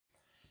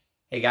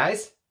Hey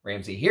guys,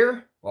 Ramsey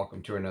here.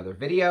 Welcome to another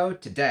video.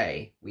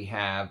 Today we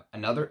have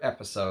another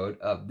episode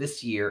of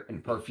This Year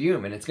in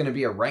Perfume, and it's going to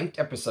be a ranked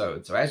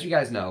episode. So as you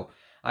guys know,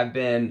 I've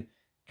been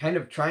kind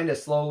of trying to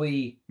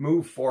slowly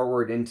move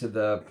forward into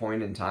the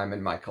point in time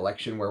in my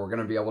collection where we're going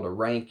to be able to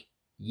rank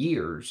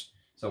years.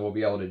 So we'll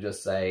be able to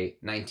just say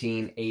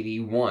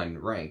 1981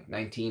 ranked,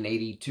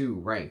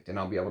 1982 ranked, and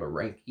I'll be able to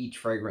rank each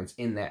fragrance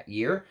in that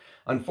year.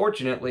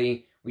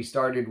 Unfortunately, we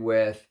started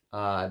with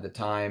the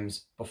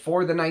times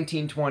before the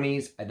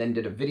 1920s. I then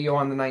did a video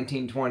on the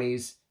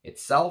 1920s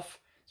itself.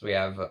 So we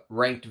have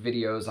ranked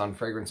videos on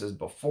fragrances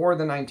before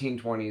the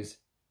 1920s,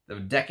 the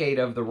decade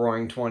of the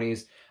Roaring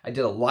 20s. I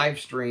did a live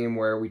stream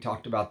where we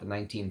talked about the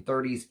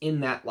 1930s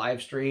in that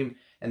live stream,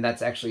 and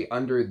that's actually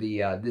under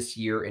the This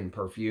Year in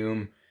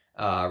Perfume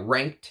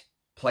ranked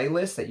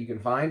playlist that you can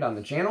find on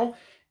the channel.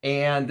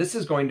 And this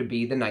is going to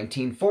be the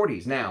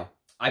 1940s. Now,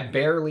 I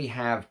barely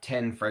have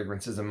 10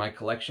 fragrances in my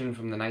collection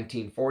from the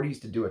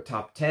 1940s to do a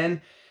top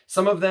 10.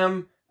 Some of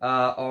them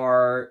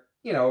are,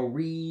 you know,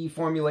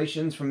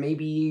 reformulations from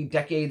maybe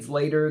decades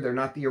later. They're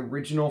not the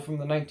original from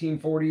the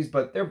 1940s,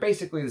 but they're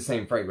basically the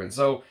same fragrance.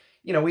 So,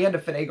 you know, we had to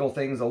finagle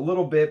things a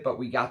little bit, but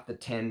we got the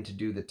 10 to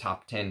do the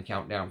top 10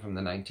 countdown from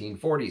the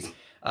 1940s.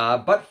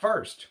 But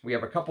first, we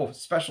have a couple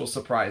special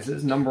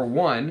surprises. Number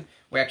one,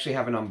 we actually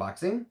have an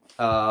unboxing,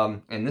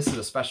 and this is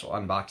a special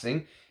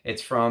unboxing.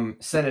 It's from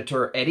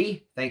Senator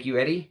Eddie. Thank you,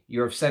 Eddie.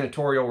 You're of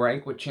senatorial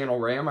rank with Channel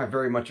Ram. I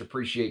very much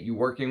appreciate you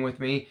working with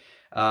me.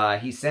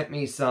 He sent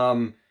me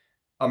some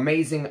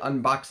amazing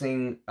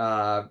unboxing.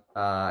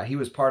 He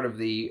was part of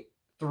the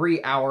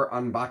 3-hour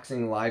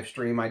unboxing live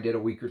stream I did a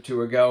week or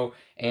two ago.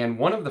 And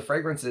one of the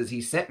fragrances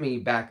he sent me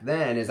back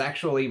then is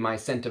actually my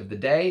scent of the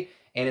day.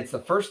 And it's the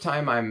first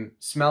time I'm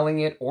smelling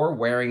it or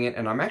wearing it,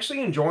 and I'm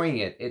actually enjoying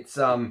it.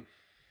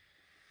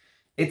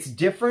 It's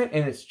different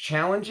and it's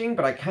challenging,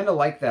 but I kind of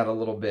like that a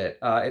little bit.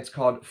 It's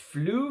called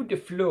Flux de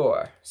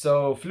Fleur.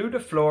 So Flux de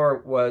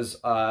Fleur was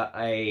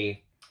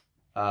a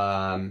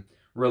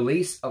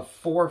release of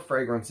 4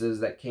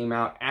 fragrances that came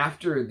out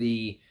after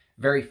the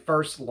very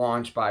first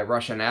launch by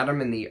Rush and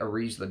Adam in the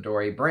Areej Le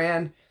Dore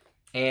brand.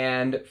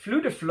 And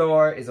Flux de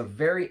Fleur is a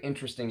very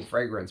interesting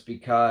fragrance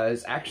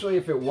because actually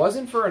if it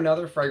wasn't for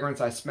another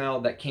fragrance I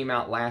smelled that came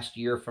out last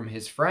year from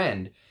his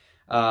friend,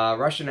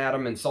 Rush and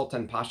Adam and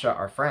Sultan Pasha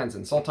are friends,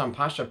 and Sultan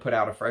Pasha put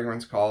out a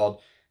fragrance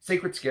called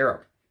Sacred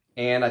Scarab.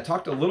 And I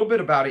talked a little bit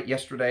about it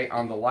yesterday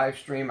on the live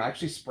stream. I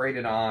actually sprayed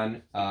it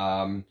on.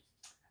 I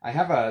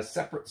have a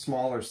separate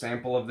smaller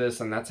sample of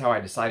this, and that's how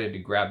I decided to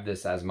grab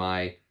this as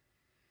my,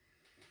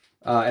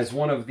 as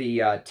one of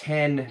the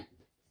 10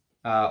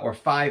 or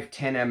 5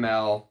 10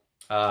 ml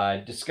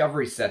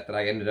discovery set that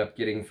I ended up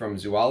getting from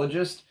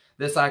Zoologist.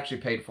 This I actually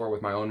paid for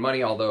with my own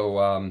money,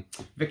 although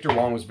Victor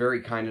Wong was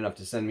very kind enough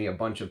to send me a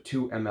bunch of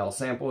 2 ml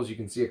samples. You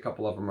can see a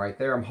couple of them right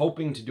there. I'm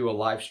hoping to do a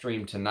live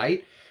stream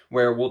tonight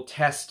where we'll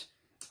test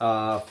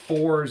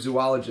 4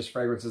 Zoologist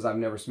fragrances I've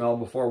never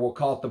smelled before. We'll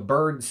call it the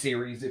Bird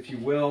series, if you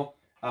will.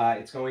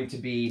 It's going to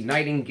be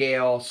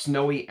Nightingale,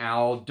 Snowy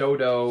Owl,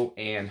 Dodo,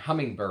 and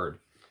Hummingbird.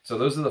 So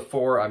those are the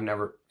 4 I've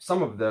never...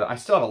 I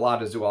still have a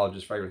lot of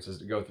Zoologist fragrances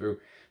to go through,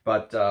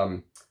 but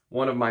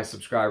one of my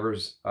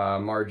subscribers,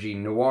 Margie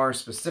Noir,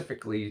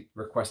 specifically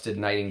requested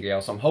Nightingale.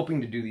 So I'm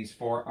hoping to do these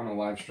 4 on a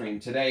live stream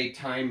today,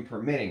 time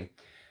permitting.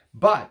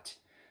 But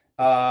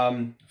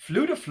Flux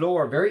de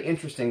Fleur, very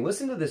interesting.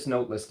 Listen to this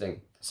note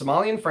listing.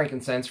 Somalian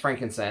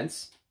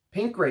frankincense,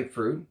 pink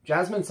grapefruit,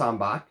 jasmine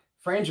sambac,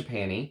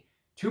 frangipani,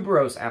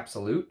 tuberose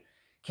absolute,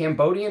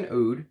 Cambodian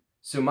oud,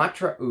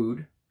 Sumatra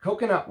oud,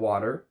 coconut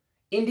water,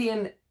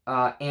 Indian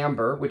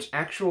amber, which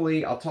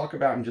actually I'll talk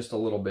about in just a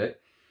little bit,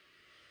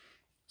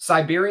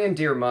 Siberian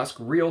deer musk,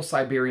 real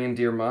Siberian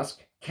deer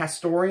musk,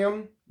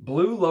 castoreum,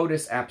 blue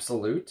lotus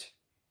absolute,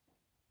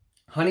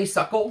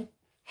 honeysuckle,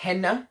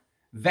 henna,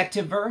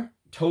 vetiver,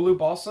 tolu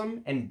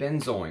balsam, and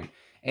benzoin.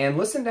 And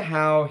listen to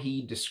how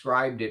he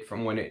described it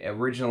from when it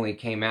originally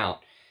came out.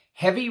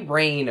 Heavy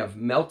rain of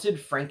melted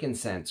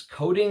frankincense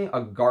coating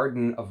a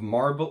garden of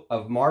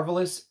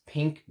marvelous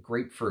pink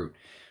grapefruit.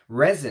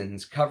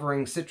 Resins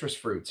covering citrus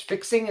fruits,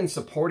 fixing and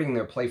supporting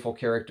their playful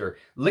character.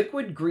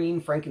 Liquid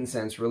green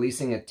frankincense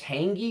releasing a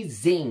tangy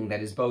zing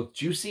that is both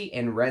juicy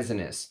and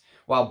resinous,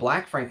 while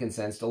black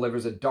frankincense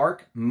delivers a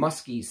dark,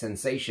 musky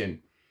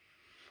sensation.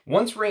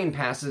 Once rain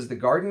passes, the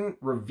garden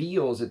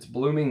reveals its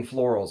blooming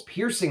florals,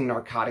 piercing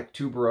narcotic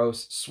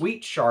tuberose,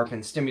 sweet, sharp,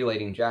 and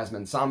stimulating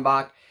jasmine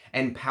sambac,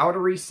 and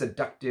powdery,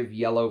 seductive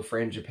yellow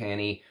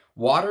frangipani,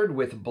 watered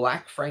with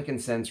black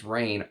frankincense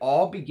rain,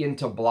 all begin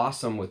to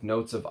blossom with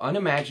notes of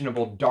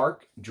unimaginable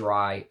dark,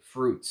 dry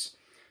fruits.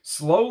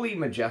 Slowly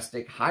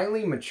majestic,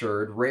 highly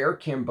matured, rare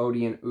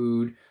Cambodian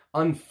oud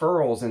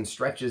unfurls and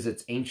stretches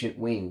its ancient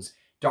wings.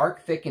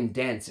 Dark, thick, and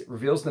dense, it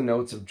reveals the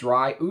notes of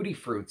dry, oudy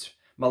fruits,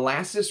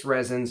 molasses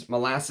resins,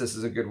 molasses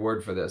is a good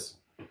word for this,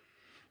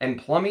 and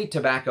plummy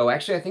tobacco.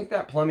 Actually, I think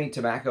that plummy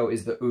tobacco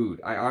is the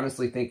oud. I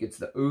honestly think it's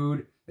the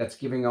oud that's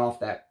giving off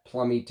that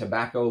plummy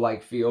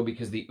tobacco-like feel,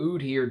 because the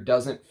oud here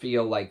doesn't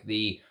feel like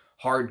the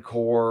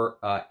hardcore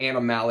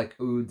animalic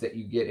ouds that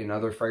you get in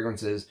other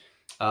fragrances.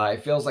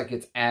 It feels like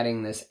it's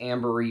adding this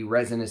ambery,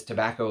 resinous,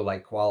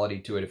 tobacco-like quality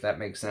to it, if that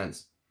makes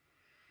sense.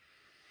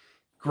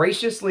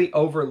 Graciously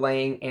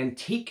overlaying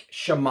antique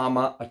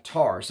Shamama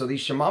attar. So the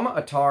Shamama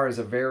attar is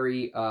a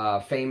very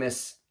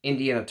famous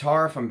Indian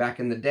attar from back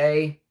in the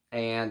day,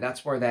 and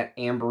that's where that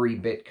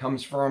ambery bit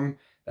comes from.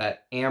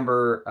 That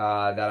amber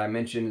that I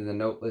mentioned in the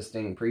note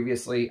listing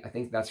previously, I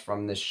think that's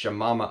from this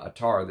Shamama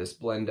attar, this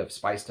blend of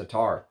spiced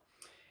attar.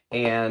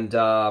 And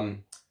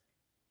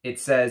it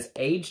says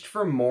aged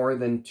for more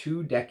than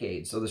 2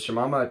 decades. So the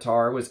Shamama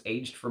attar was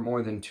aged for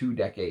more than 2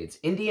 decades.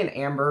 Indian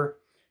amber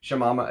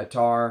Shamama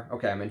attar,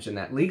 okay, I mentioned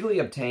that. Legally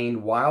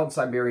obtained wild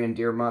Siberian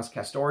deer musk,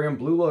 castoreum,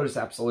 blue lotus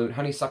absolute,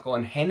 honeysuckle,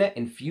 and henna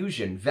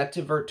infusion,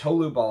 vetiver,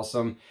 tolu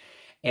balsam,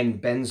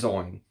 and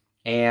benzoin.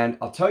 And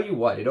I'll tell you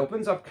what, it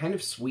opens up kind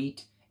of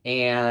sweet,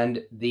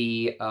 and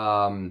the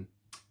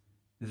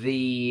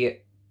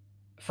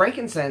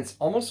frankincense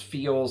almost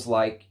feels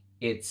like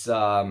it's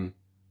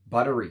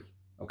buttery.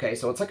 Okay,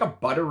 so it's like a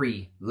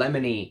buttery,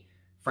 lemony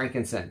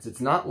frankincense. It's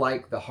not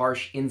like the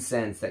harsh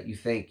incense that you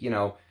think, you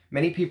know,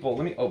 many people,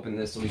 let me open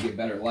this so we get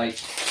better light.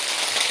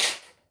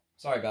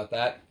 Sorry about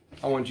that.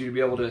 I want you to be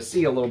able to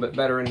see a little bit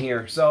better in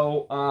here.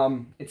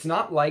 So, it's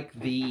not like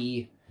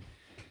the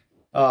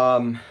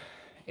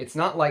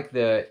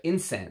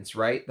incense,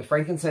 right? The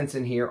frankincense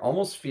in here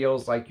almost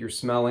feels like you're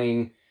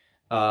smelling,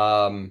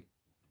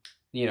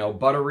 you know,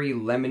 buttery,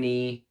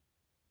 lemony,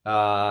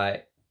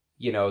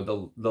 you know,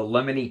 the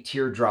lemony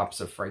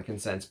teardrops of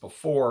frankincense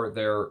before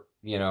they're,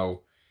 you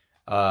know,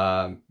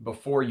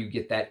 before you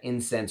get that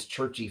incense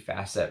churchy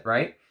facet,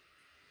 right?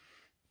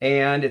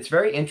 And it's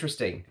very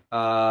interesting.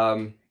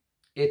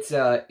 It's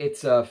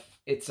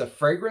a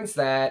fragrance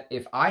that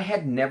if I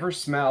had never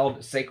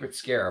smelled Sacred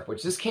Scarab,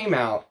 which this came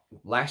out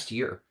last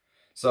year.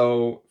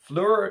 So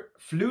Fleur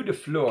de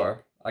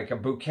Fleur, like a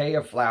bouquet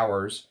of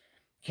flowers,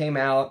 came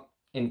out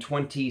in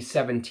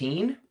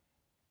 2017.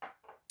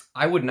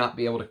 I would not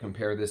be able to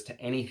compare this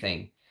to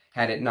anything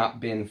had it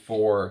not been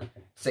for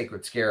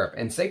Sacred Scarab.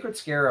 And Sacred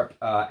Scarab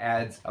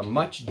adds a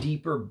much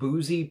deeper,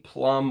 boozy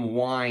plum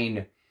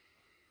wine.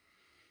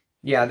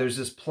 Yeah, there's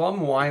this plum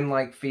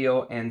wine-like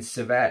feel and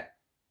civet.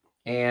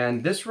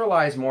 And this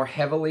relies more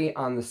heavily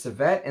on the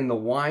civet and the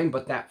wine,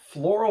 but that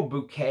floral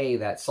bouquet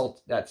that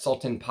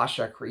Sultan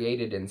Pasha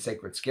created in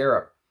Sacred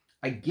Scarab,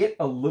 I get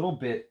a little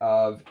bit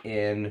of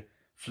in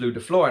Fleur de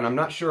Fleur. And I'm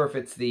not sure if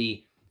it's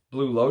the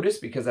Blue Lotus,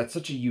 because that's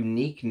such a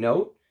unique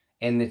note,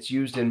 and it's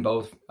used in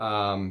both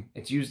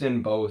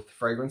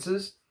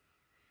fragrances.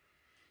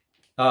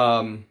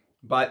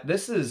 But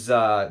this is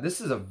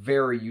a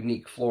very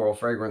unique floral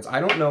fragrance. I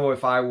don't know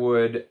if I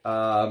would,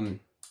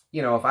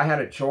 you know, if I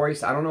had a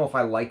choice, I don't know if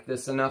I like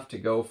this enough to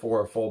go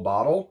for a full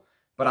bottle,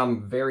 but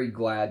I'm very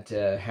glad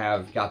to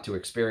have got to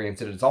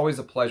experience it. It's always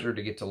a pleasure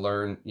to get to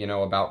learn, you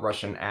know, about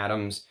Russian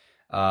Adam's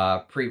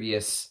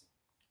previous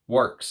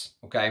works,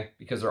 okay?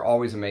 Because they're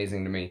always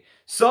amazing to me.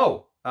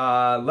 So,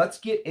 let's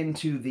get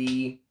into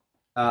the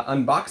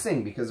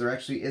unboxing, because there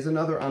actually is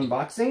another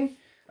unboxing.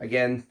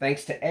 Again,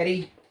 thanks to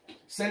Eddie,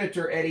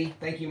 Senator Eddie.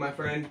 Thank you, my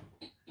friend.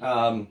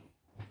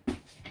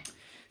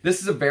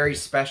 This is a very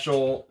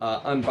special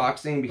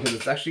unboxing because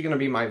it's actually going to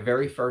be my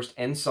very first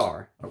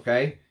Ensar,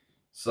 okay?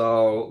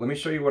 So, let me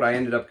show you what I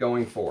ended up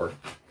going for.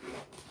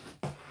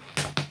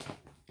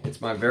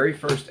 It's my very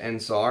first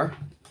Ensar.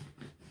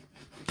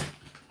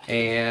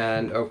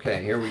 And,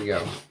 okay, here we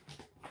go.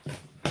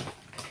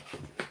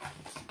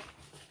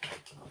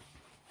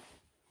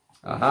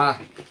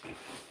 Aha.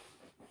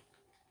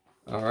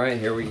 All right,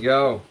 here we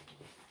go.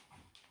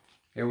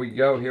 Here we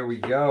go, here we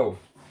go.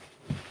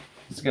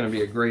 This is going to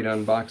be a great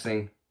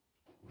unboxing.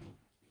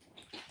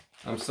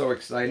 I'm so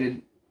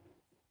excited.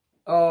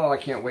 Oh, I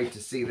can't wait to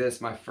see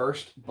this. My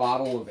first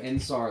bottle of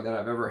Ensar that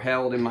I've ever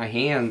held in my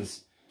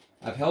hands.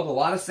 I've held a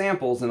lot of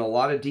samples and a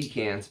lot of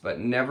decants, but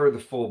never the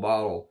full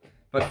bottle.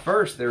 But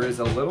first, there is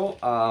a little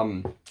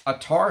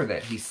attar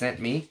that he sent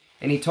me,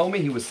 and he told me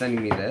he was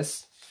sending me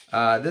this.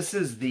 This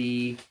is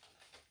the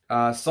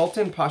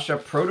Sultan Pasha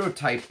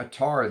prototype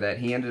attar that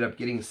he ended up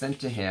getting sent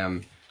to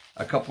him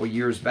a couple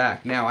years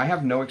back. Now, I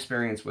have no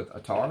experience with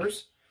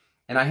attars,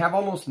 and I have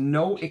almost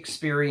no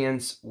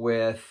experience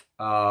with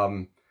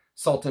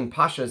Sultan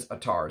Pasha's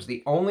attars.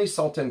 The only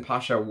Sultan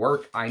Pasha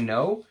work I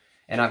know,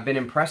 and I've been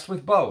impressed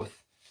with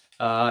both,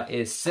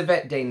 is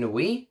Civet de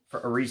Nuit for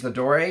Areej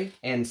Dore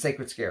and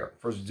Sacred Scarab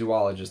for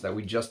Zoologist that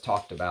we just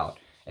talked about.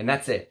 And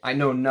that's it. I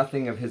know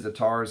nothing of his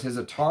attars. His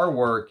attar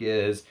work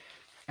is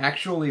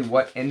actually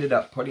what ended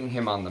up putting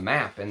him on the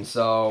map. And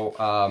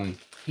so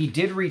he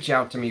did reach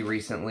out to me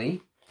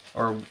recently,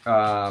 or,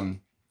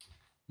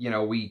 you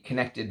know, we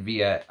connected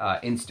via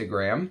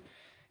Instagram.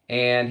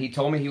 And he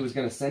told me he was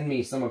going to send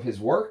me some of his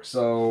work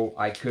so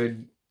I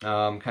could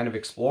kind of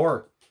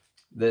explore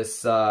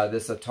this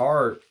this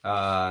attar,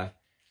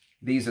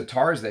 these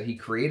attars that he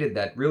created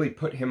that really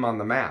put him on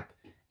the map.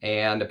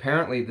 And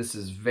apparently this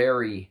is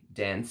very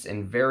dense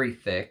and very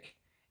thick,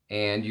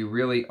 and you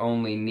really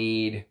only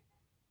need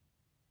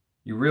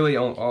You really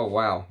only, oh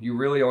wow, you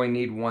really only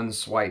need one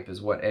swipe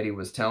is what Eddie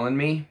was telling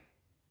me.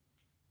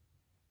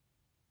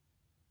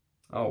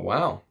 Oh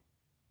wow.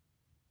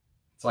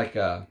 It's like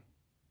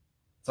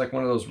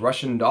one of those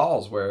Russian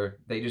dolls where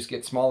they just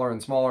get smaller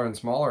and smaller and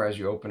smaller as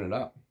you open it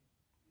up.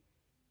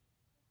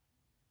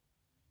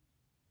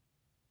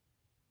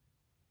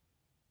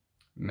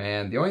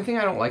 Man, the only thing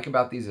I don't like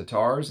about these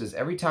Atars is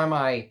every time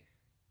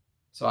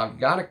so I've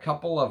got a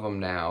couple of them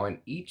now, and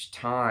each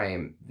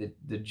time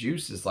the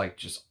juice is like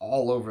just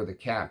all over the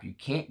cap. You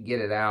can't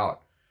get it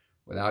out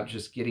without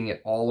just getting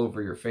it all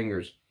over your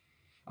fingers.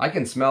 I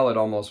can smell it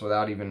almost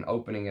without even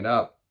opening it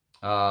up.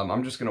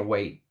 I'm just going to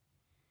wait.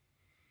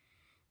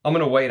 I'm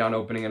going to wait on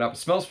opening it up. It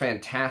smells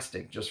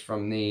fantastic just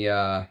from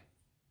the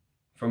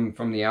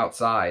from the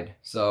outside.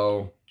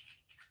 So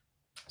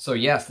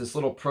yes, this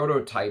little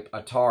prototype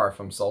Attar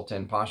from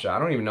Sultan Pasha. I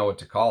don't even know what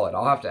to call it.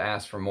 I'll have to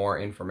ask for more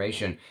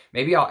information.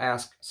 Maybe I'll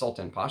ask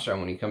Sultan Pasha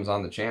when he comes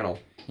on the channel.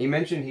 He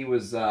mentioned he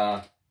was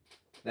that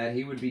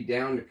he would be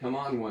down to come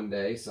on one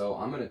day, so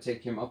I'm going to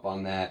take him up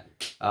on that.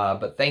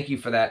 But thank you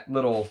for that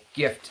little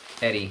gift,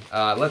 Eddie.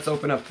 Let's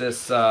open up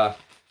this.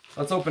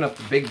 Let's open up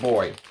the big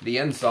boy, the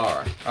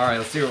Ensar. All right,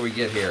 let's see what we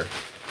get here.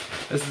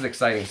 This is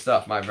exciting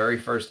stuff. My very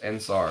first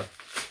Ensar.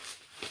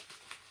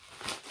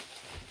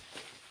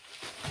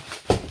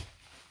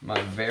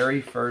 My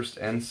very first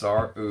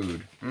Ensar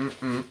Oud.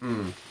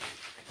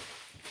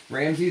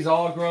 Ramsey's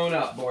all grown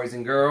up, boys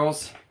and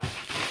girls.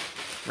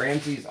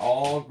 Ramsey's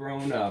all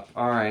grown up.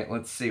 All right,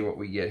 let's see what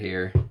we get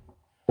here.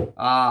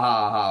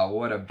 Ah,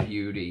 what a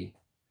beauty.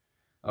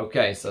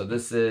 Okay, so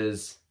this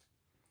is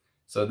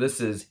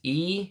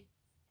EO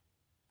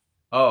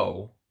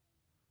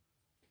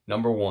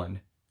 #1.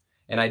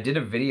 And I did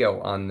a video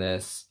on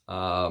this.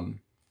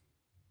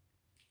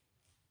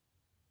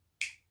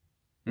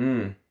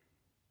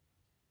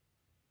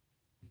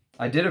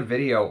 I did a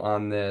video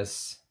on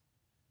this,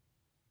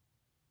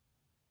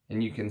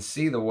 and you can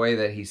see the way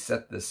that he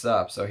set this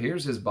up. So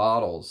here's his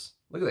bottles.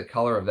 Look at the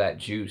color of that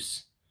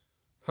juice.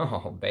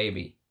 Oh,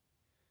 baby.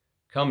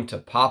 Come to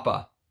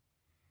Papa.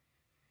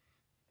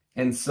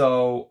 And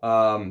so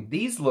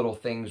these little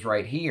things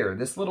right here,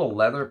 this little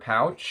leather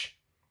pouch,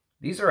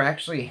 these are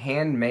actually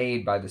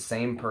handmade by the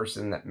same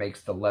person that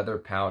makes the leather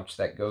pouch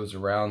that goes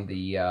around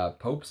the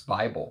Pope's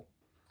Bible.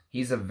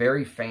 He's a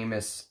very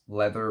famous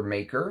leather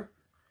maker.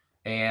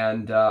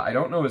 And I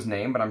don't know his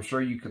name, but I'm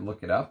sure you could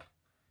look it up.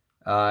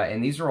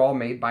 And these are all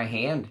made by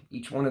hand.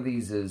 Each one of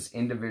these is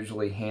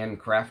individually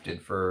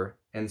handcrafted for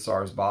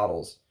Ensar's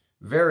bottles.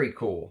 Very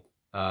cool.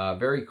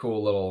 Very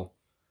cool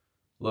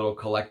little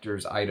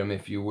collector's item,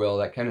 if you will.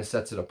 That kind of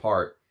sets it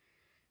apart.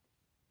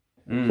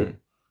 Oh,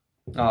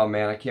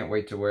 man, I can't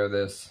wait to wear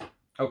this.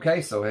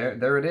 Okay, so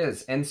there it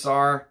is.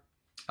 Ensar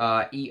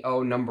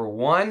EO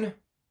 #1.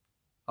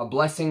 A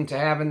blessing to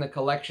have in the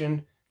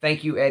collection.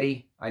 Thank you,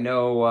 Eddie.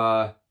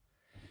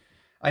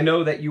 I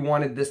know that you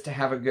wanted this to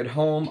have a good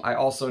home. I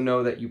also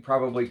know that you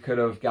probably could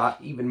have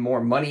got even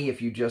more money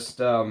if you just,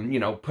 you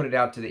know, put it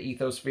out to the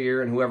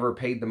ethosphere, and whoever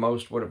paid the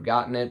most would have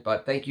gotten it.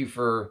 But thank you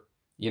for,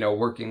 you know,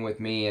 working with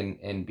me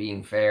and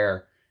being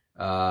fair.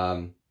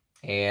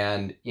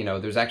 And, you know,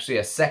 there's actually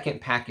a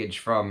second package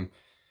from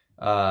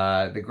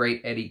the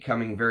great Eddie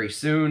coming very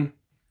soon.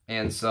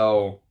 And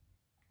so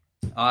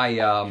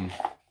I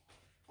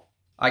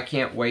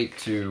can't wait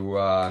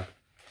to...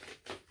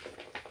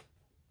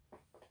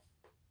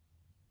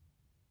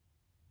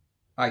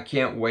 I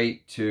can't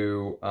wait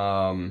to,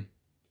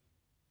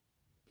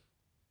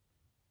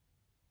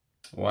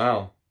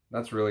 wow,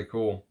 that's really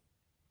cool.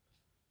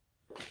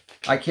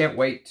 I can't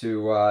wait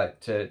to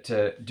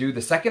do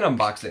the second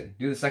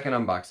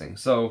unboxing.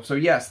 So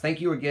yes,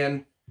 thank you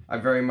again. I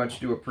very much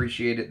do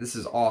appreciate it. This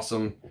is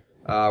awesome.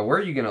 Where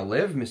are you going to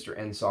live, Mr.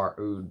 Ensar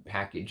Oud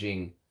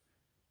Packaging?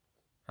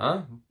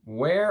 Huh?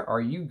 Where are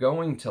you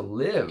going to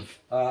live?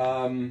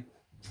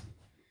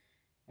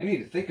 I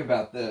need to think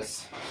about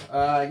this.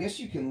 I guess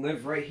you can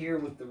live right here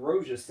with the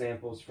Rochas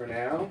samples for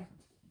now.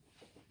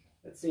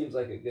 That seems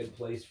like a good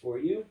place for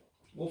you.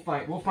 We'll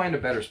find a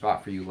better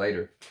spot for you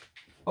later.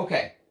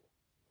 Okay.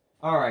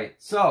 All right.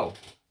 So,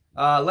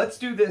 let's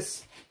do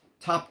this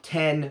top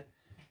 10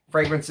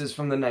 fragrances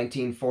from the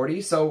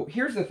 1940s. So,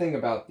 here's the thing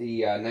about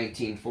the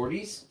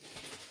 1940s.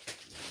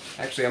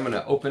 Actually, I'm going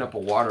to open up a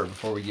water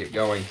before we get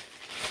going.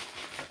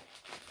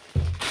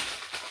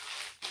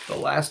 The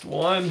last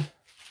one.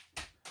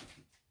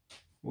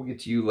 We'll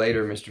get to you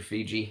later, Mr.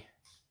 Fiji.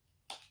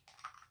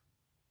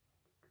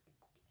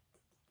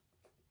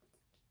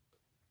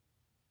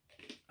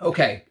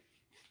 Okay,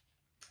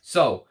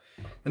 so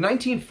the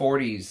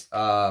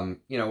 1940s,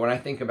 you know, when I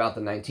think about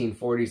the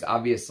 1940s,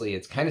 obviously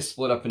it's kind of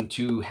split up in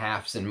two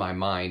halves in my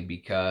mind,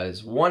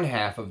 because one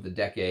half of the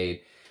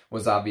decade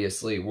was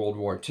obviously World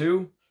War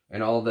II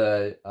and all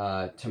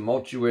the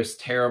tumultuous,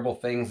 terrible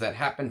things that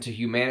happened to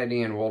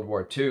humanity in World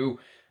War II.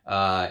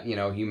 You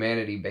know,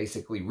 humanity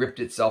basically ripped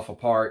itself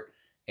apart.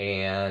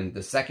 And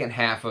the second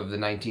half of the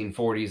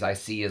 1940s I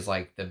see as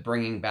like the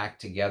bringing back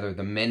together,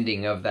 the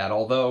mending of that.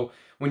 Although,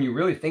 when you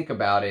really think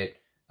about it,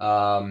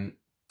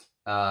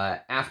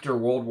 after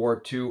World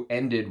War II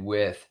ended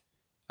with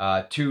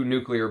 2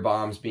 nuclear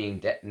bombs being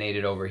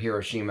detonated over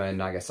Hiroshima and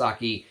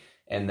Nagasaki,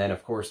 and then,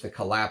 of course, the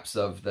collapse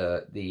of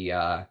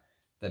the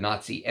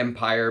Nazi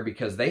Empire,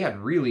 because they had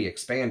really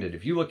expanded.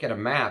 If you look at a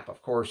map,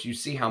 of course, you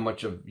see how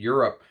much of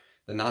Europe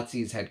the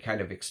Nazis had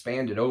kind of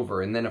expanded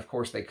over, and then, of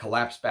course, they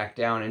collapsed back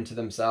down into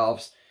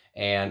themselves,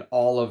 and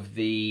all of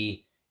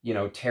the, you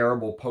know,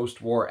 terrible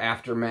post-war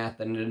aftermath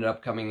that ended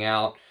up coming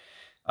out.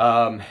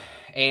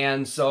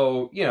 And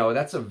so, you know,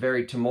 that's a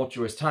very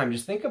tumultuous time.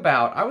 Just think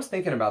about, I was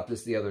thinking about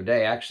this the other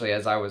day, actually,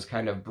 as I was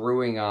kind of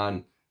brewing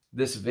on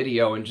this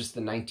video and just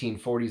the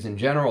 1940s in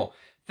general.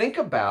 Think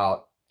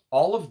about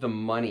all of the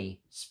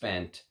money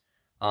spent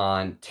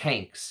on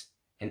tanks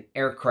and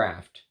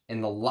aircraft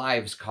and the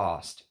lives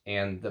cost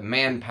and the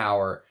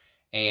manpower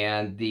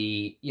and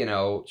the, you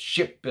know,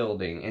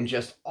 shipbuilding and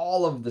just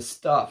all of the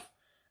stuff,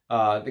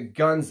 the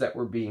guns that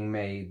were being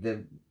made,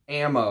 the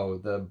ammo,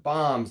 the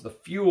bombs, the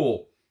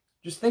fuel.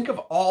 Just think of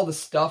all the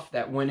stuff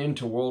that went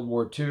into World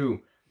War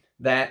II.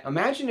 That,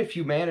 imagine if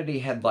humanity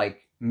had,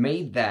 like,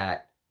 made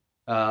that,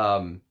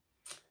 had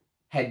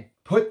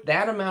put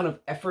that amount of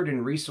effort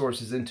and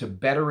resources into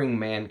bettering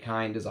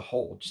mankind as a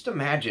whole. Just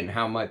imagine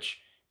how much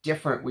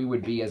different we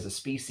would be as a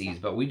species.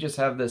 But we just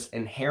have this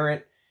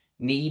inherent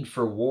need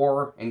for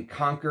war and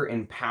conquer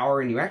and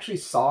power. And you actually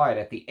saw it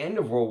at the end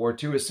of World War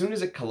II, as soon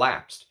as it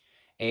collapsed.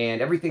 And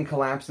everything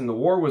collapsed and the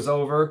war was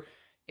over.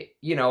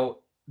 You know,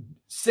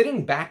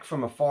 sitting back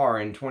from afar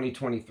in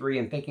 2023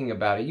 and thinking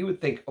about it, you would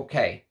think,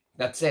 okay,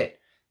 that's it.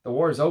 The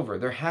war is over.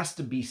 There has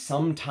to be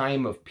some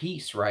time of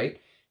peace,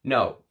 right?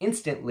 No,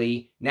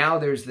 instantly, now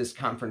there's this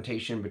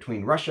confrontation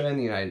between Russia and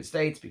the United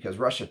States because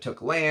Russia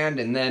took land,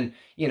 and then,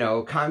 you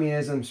know,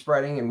 communism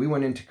spreading, and we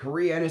went into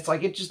Korea, and it's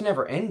like it just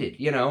never ended,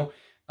 you know?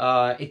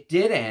 It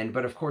did end,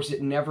 but of course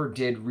it never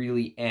did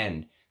really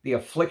end. The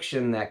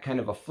affliction that kind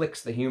of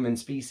afflicts the human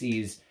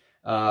species,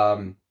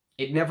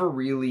 it never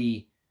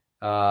really...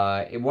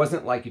 it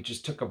wasn't like it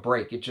just took a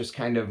break. It just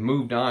kind of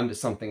moved on to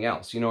something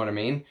else. You know what I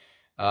mean?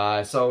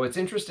 So it's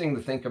interesting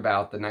to think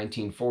about the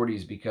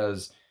 1940s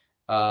because,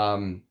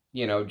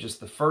 you know, just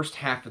the first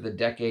half of the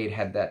decade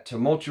had that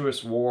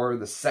tumultuous war.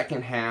 The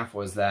second half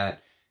was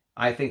that,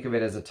 I think of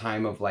it as a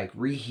time of like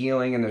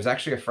rehealing. And there's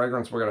actually a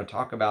fragrance we're going to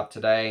talk about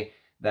today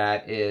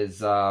that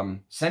is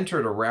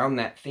centered around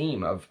that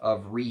theme of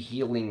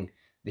rehealing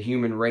the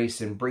human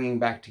race and bringing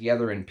back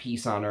together in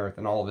peace on earth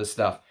and all of this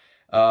stuff.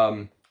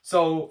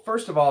 So,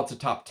 first of all, it's a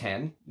top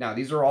 10. Now,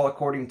 these are all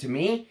according to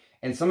me,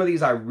 and some of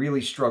these I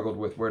really struggled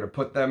with where to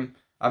put them.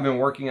 I've been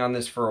working on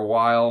this for a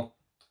while.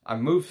 I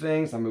moved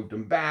things, I moved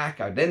them back,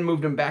 I then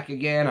moved them back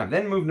again, I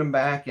then moved them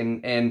back,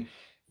 and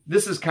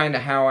this is kind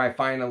of how I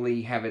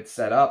finally have it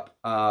set up.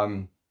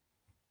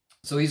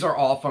 So these are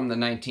all from the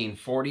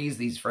 1940s.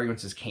 These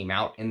fragrances came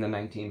out in the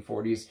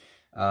 1940s.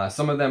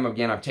 Some of them,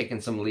 again, I've taken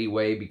some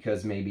leeway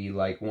because maybe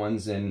like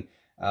one's in...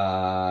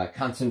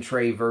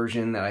 concentrate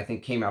version that I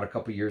think came out a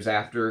couple years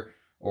after,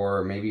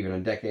 or maybe even a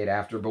decade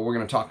after, but we're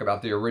going to talk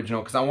about the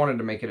original because I wanted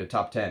to make it a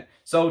top 10.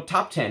 So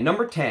top 10,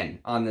 number 10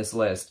 on this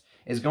list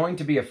is going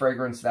to be a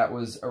fragrance that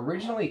was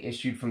originally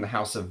issued from the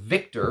house of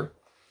Victor,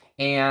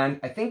 and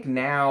I think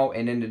now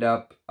it ended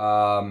up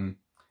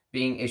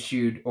being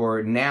issued,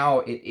 or now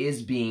it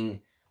is being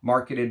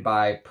marketed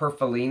by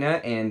Perfumina,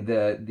 and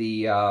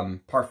the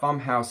Parfum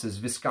house is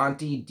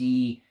Visconti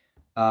di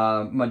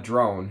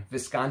Madrone,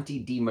 Visconti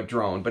di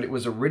Madrone, but it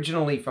was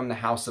originally from the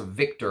house of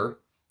Victor,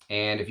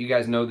 and if you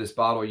guys know this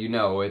bottle, you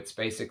know it's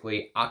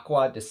basically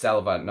Acqua de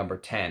Selva, number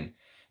 10.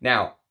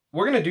 Now,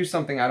 we're going to do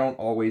something I don't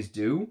always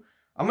do.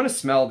 I'm going to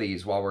smell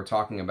these while we're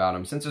talking about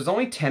them. Since there's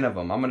only 10 of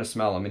them, I'm going to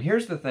smell them, and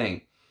here's the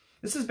thing.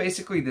 This is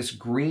basically this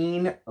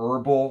green,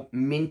 herbal,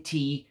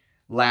 minty,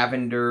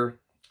 lavender.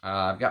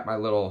 I've got my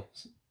little...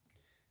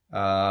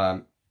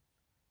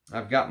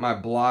 I've got my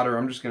blotter.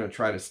 I'm just going to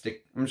try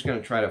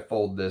to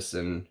fold this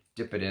and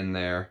dip it in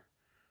there.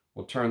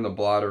 We'll turn the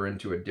blotter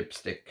into a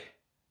dipstick.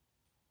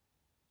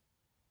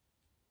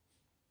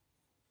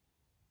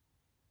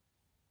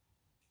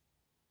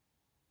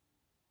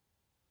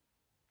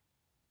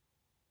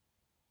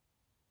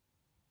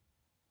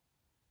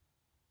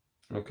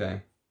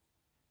 Okay.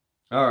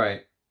 All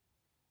right.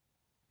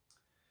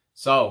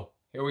 So,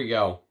 here we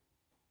go.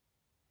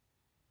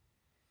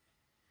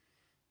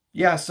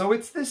 Yeah, so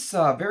it's this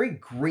very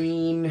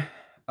green,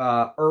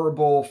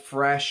 herbal,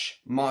 fresh,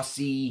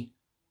 mossy,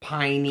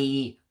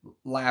 piney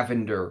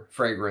lavender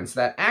fragrance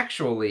that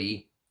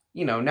actually,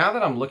 you know, now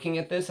that I'm looking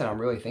at this and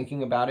I'm really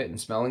thinking about it and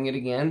smelling it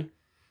again,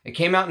 it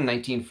came out in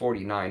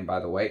 1949, by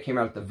the way. It came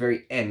out at the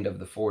very end of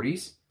the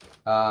 40s.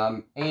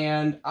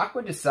 And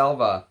Acqua de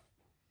Selva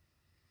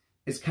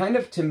is kind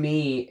of, to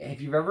me,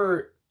 if you've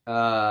ever,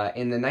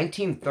 in the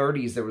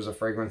 1930s, there was a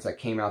fragrance that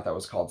came out that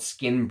was called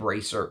Skin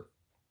Bracer.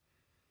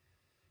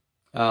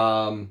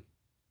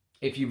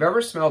 If you've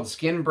ever smelled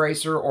Skin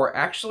Bracer, or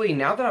actually,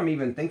 now that I'm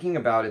even thinking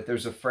about it,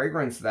 there's a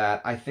fragrance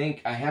that I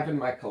think I have in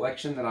my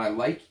collection that I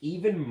like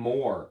even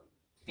more.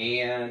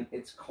 And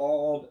it's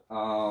called,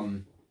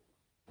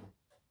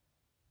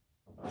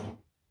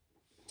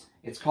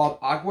 It's called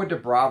Agua de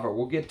Brava.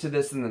 We'll get to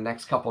this in the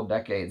next couple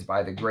decades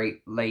by the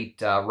great late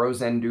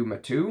Rosendu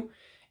Matu.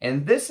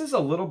 And this is a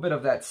little bit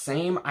of that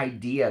same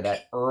idea,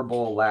 that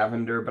herbal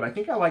lavender, but I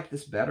think I like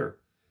this better.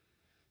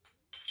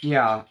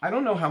 Yeah, I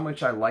don't know how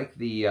much I like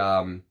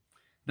the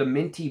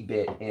minty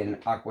bit in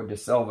Acqua de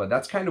Selva.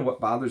 That's kind of what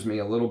bothers me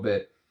a little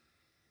bit,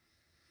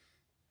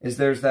 is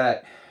there's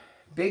that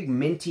big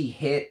minty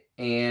hit,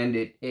 and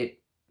it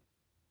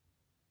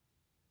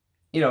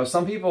you know,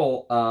 some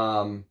people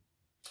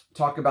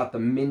talk about the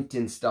mint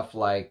and stuff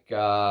like,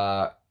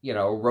 you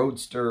know,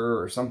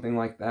 Roadster or something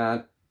like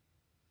that.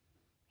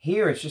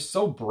 Here, it's just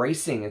so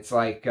bracing. It's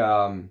like,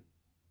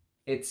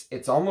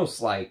 it's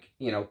almost like,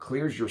 you know,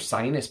 clears your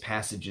sinus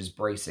passages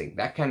bracing,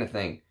 that kind of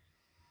thing.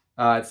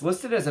 It's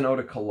listed as an eau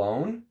de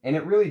cologne, and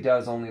it really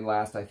does only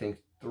last, I think,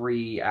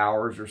 3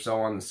 hours or so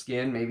on the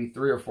skin, maybe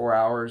 3 or 4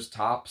 hours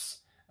tops.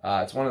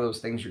 It's one of those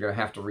things you're going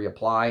to have to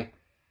reapply.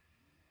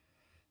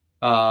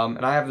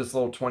 And I have this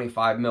little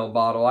 25 ml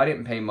bottle. I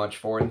didn't pay much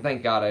for it, and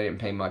thank God I didn't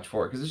pay much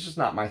for it, because it's just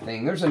not my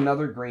thing. There's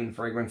another green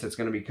fragrance that's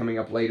going to be coming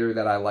up later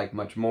that I like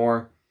much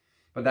more,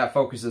 but that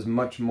focuses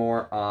much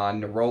more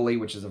on neroli,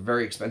 which is a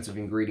very expensive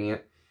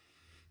ingredient.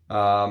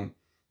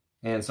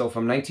 And so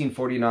from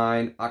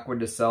 1949, Acqua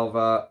de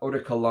Selva, Eau de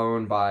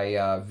Cologne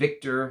by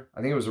Victor.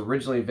 I think it was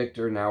originally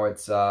Victor, now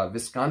it's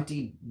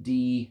Visconti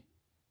di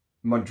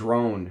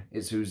Madrone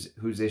is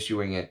who's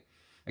issuing it.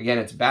 Again,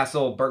 it's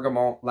basil,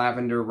 bergamot,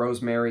 lavender,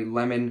 rosemary,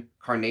 lemon,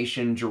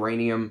 carnation,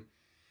 geranium,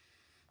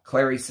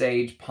 clary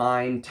sage,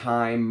 pine,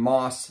 thyme,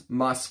 moss,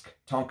 musk,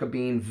 tonka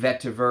bean,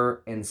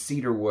 vetiver, and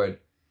cedarwood.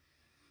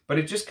 But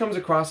it just comes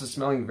across as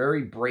smelling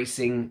very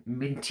bracing,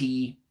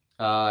 minty,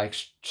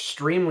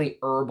 extremely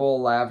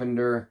herbal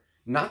lavender.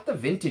 Not the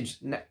vintage,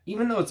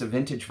 even though it's a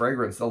vintage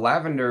fragrance, the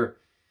lavender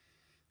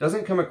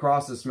doesn't come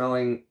across as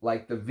smelling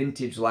like the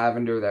vintage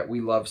lavender that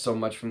we love so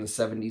much from the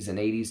 70s and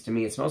 80s. To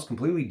me, it smells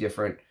completely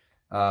different.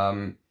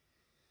 I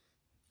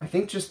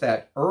think just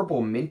that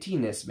herbal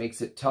mintiness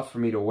makes it tough for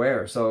me to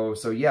wear. So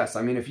yes,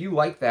 I mean, if you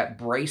like that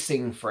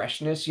bracing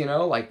freshness, you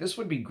know, like this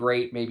would be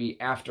great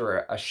maybe after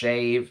a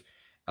shave,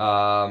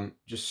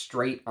 just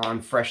straight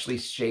on freshly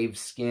shaved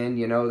skin,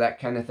 you know, that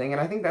kind of thing.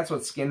 And I think that's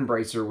what Skin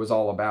Bracer was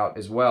all about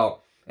as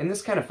well. And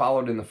this kind of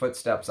followed in the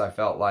footsteps, I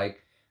felt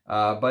like.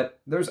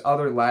 But there's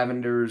other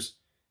lavenders,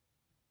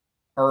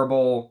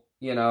 herbal,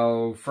 you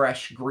know,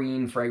 fresh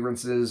green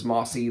fragrances,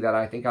 mossy, that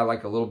I think I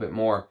like a little bit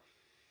more.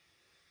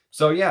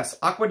 So yes,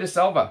 Acqua de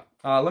Selva.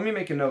 Let me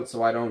make a note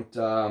so I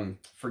don't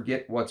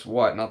forget what's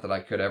what. Not that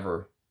I could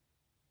ever,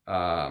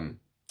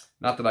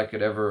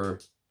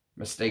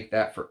 mistake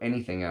that for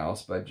anything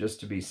else, but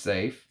just to be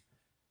safe,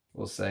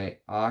 we'll say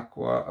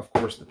Acqua. Of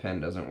course, the pen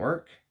doesn't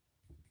work.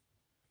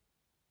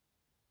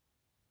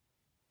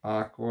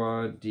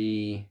 Acqua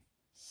de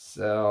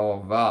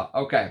Selva.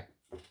 Okay,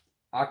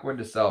 Acqua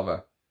de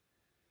Selva.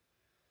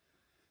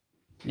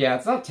 Yeah,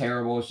 it's not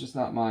terrible. It's just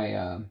not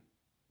my.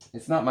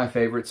 It's not my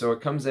favorite, so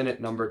it comes in at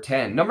number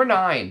 10. Number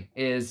 9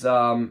 is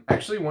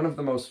actually one of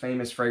the most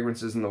famous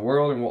fragrances in the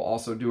world, and we'll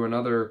also do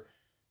another.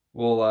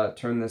 We'll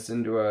turn this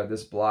into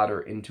this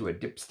blotter into a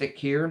dipstick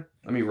here.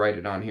 Let me write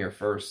it on here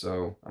first,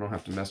 so I don't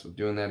have to mess with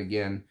doing that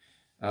again.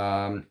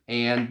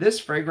 And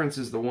this fragrance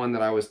is the one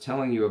that I was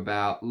telling you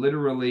about.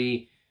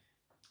 Literally,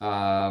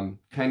 kind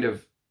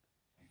of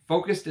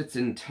focused its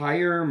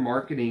entire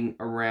marketing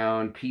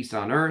around peace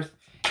on earth.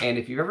 And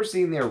if you've ever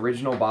seen the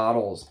original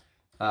bottles,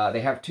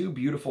 they have two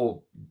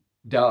beautiful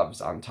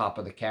doves on top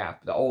of the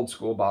cap. The old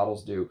school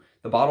bottles do.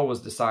 The bottle was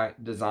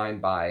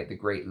designed by the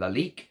great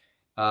Lalique.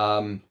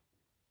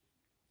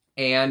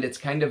 And it's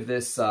kind of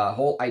this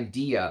whole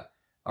idea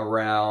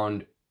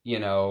around, you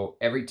know,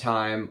 every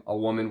time a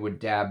woman would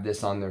dab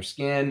this on their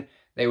skin,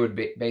 they would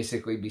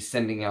basically be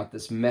sending out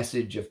this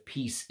message of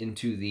peace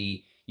into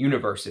the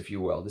universe, if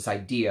you will, this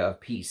idea of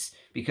peace.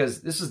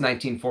 Because this is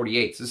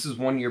 1948, so this is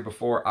 1 year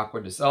before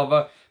Acqua de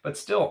Selva, but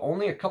still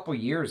only a couple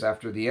years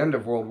after the end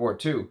of World War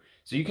II.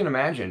 So you can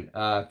imagine,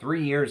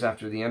 3 years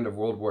after the end of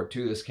World War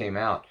II, this came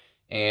out,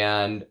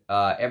 and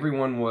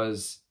everyone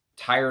was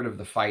tired of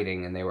the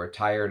fighting, and they were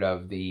tired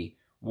of the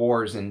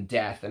wars and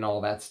death and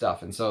all that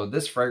stuff. And so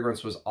this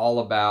fragrance was all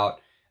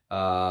about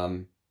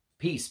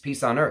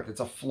peace on earth.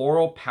 It's a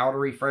floral,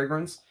 powdery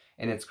fragrance,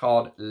 and it's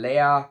called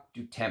L'Air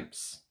du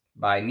Temps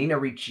by Nina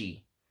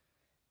Ricci.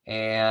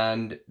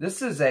 And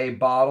this is a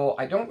bottle,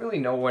 I don't really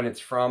know when it's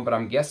from, but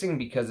I'm guessing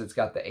because it's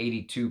got the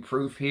 82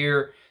 proof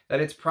here, that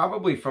it's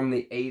probably from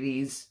the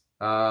 80s,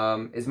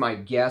 is my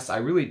guess. I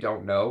really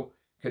don't know.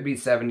 Could be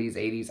 70s,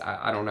 80s,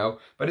 I don't know.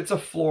 But it's a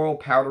floral,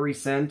 powdery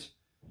scent.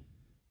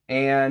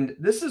 And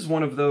this is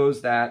one of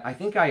those that I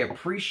think I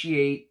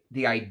appreciate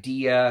the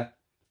idea,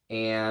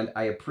 and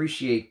I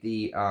appreciate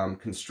the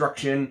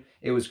construction.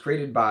 It was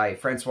created by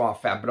Francois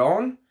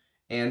Fabron.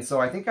 And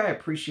so I think I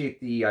appreciate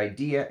the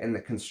idea and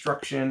the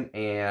construction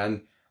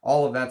and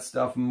all of that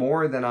stuff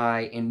more than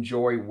I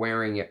enjoy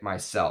wearing it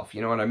myself.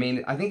 You know what I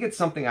mean? I think it's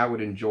something I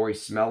would enjoy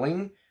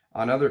smelling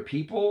on other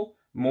people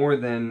more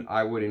than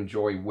I would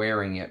enjoy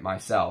wearing it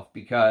myself,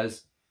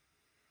 because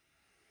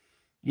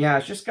Yeah,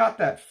 it's just got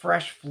that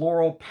fresh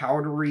floral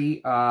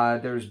powdery.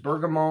 There's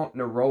bergamot,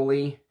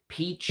 neroli,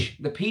 peach.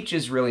 The peach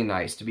is really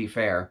nice, to be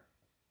fair.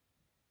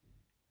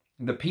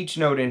 The peach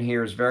note in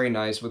here is very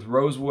nice with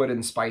rosewood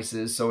and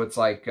spices. So it's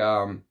like,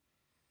 the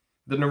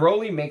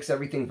neroli makes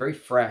everything very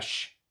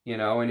fresh, you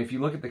know, and if you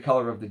look at the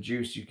color of the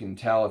juice, you can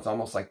tell it's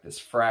almost like this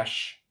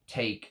fresh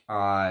take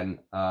on,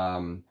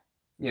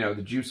 you know,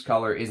 the juice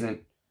color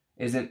isn't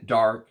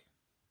dark.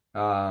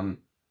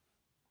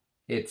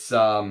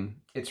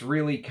 It's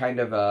really kind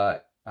of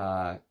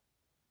a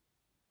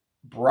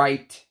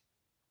bright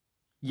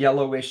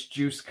yellowish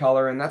juice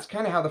color, and that's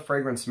kind of how the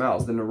fragrance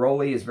smells. The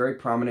neroli is very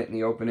prominent in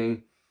the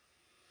opening,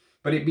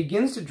 but it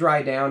begins to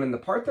dry down, and the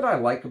part that I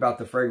like about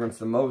the fragrance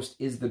the most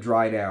is the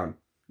dry down.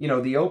 You know,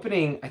 the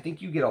opening, I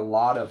think you get a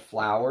lot of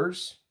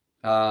flowers.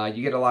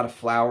 You get a lot of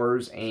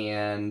flowers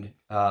and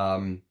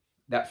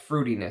that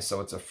fruitiness. So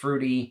it's a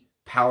fruity,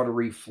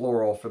 powdery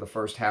floral for the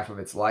first half of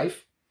its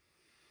life.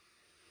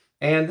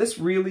 And this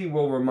really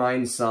will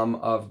remind some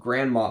of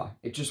Grandma.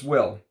 It just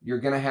will. You're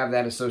going to have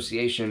that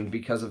association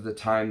because of the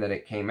time that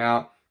it came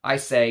out. I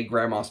say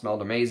Grandma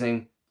smelled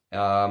amazing,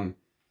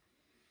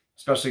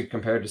 especially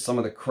compared to some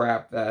of the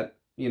crap that,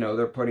 you know,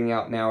 they're putting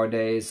out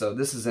nowadays. So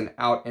this is an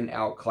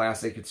out-and-out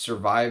classic. It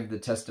survived the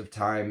test of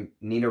time.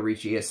 Nina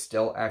Ricci is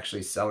still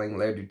actually selling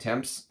L'Air du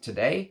Temps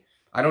today.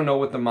 I don't know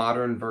what the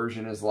modern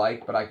version is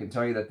like, but I can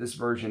tell you that this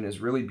version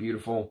is really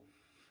beautiful.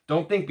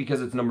 Don't think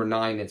because it's number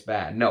 9 it's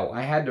bad. No,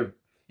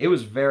 it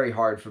was very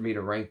hard for me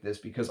to rank this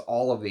because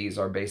all of these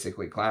are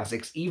basically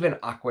classics. Even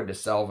Acqua de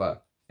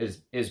Selva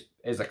is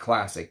a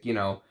classic, you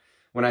know.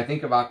 When I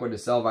think of Acqua de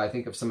Selva, I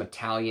think of some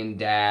Italian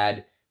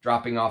dad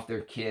dropping off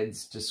their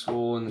kids to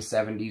school in the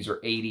 70s or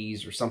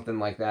 80s or something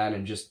like that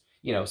and just,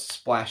 you know,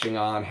 splashing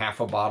on half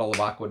a bottle of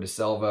Acqua de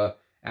Selva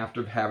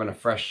after having a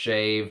fresh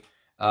shave.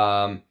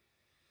 So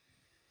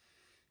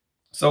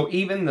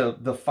even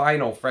the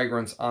final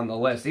fragrance on the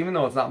list, even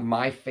though it's not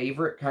my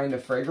favorite kind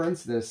of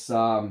fragrance, this,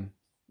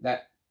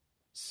 that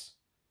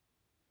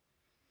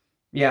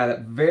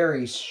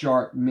very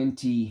sharp,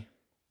 minty,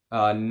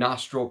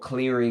 nostril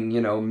clearing,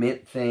 you know,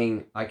 mint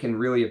thing, I can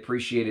really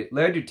appreciate it.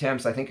 L'Air du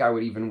Temps, I think I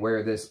would even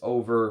wear this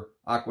over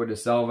Acqua de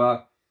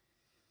Selva,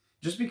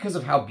 just because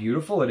of how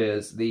beautiful it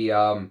is.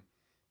 The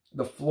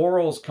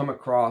florals come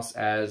across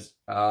as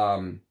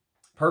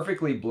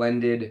perfectly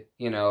blended,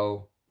 you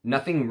know,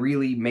 nothing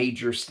really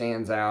major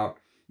stands out.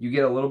 You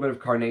get a little bit of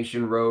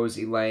carnation, rose,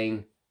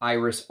 ylang,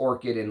 iris,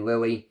 orchid, and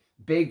lily.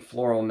 Big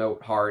floral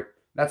note, heart.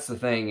 That's the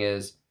thing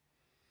is,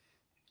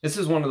 this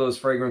is one of those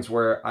fragrances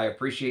where I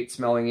appreciate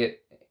smelling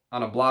it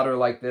on a blotter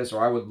like this,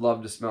 or I would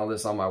love to smell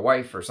this on my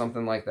wife or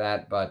something like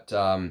that, but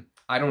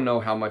I don't know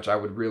how much I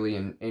would really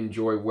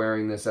enjoy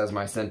wearing this as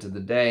my scent of the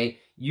day.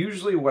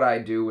 Usually what I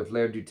do with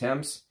L'Air du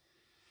Temps,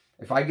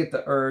 if I get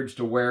the urge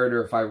to wear it,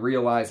 or if I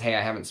realize, hey,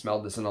 I haven't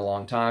smelled this in a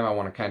long time, I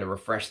want to kind of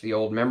refresh the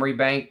old memory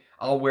bank,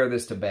 I'll wear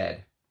this to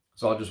bed.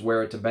 So I'll just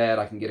wear it to bed.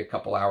 I can get a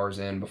couple hours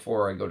in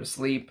before I go to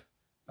sleep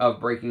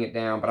of breaking it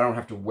down, but I don't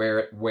have to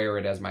wear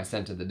it as my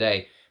scent of the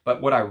day.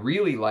 But what I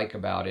really like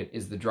about it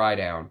is the dry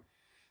down.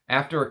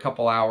 After a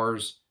couple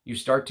hours, you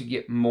start to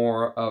get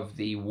more of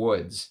the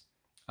woods.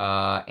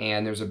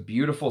 And there's a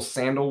beautiful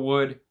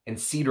sandalwood and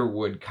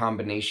cedarwood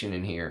combination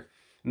in here.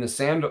 And the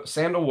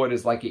sandalwood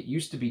is like it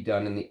used to be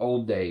done in the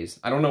old days.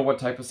 I don't know what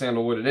type of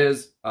sandalwood it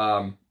is.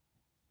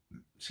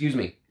 Excuse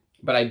me.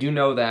 But I do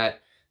know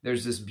that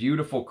there's this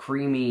beautiful,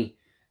 creamy,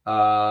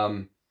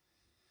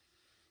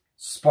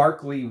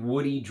 sparkly,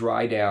 woody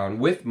dry down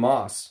with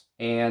moss.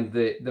 And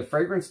the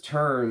fragrance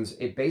turns,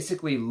 it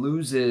basically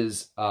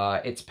loses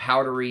its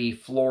powdery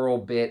floral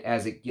bit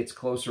as it gets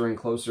closer and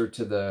closer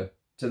to the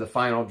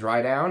final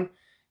dry down.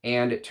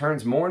 And it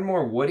turns more and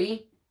more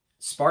woody,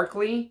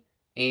 sparkly,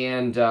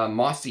 and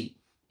mossy.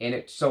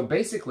 And so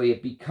basically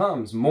it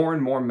becomes more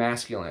and more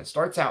masculine. It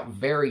starts out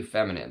very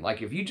feminine.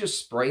 Like if you just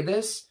spray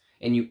this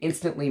and you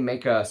instantly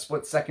make a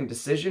split-second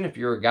decision, if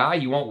you're a guy,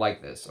 you won't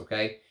like this,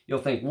 okay?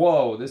 You'll think,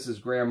 whoa, this is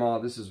grandma,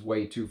 this is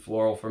way too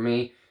floral for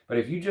me. But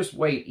if you just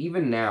wait,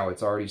 even now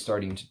it's already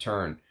starting to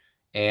turn.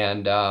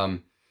 And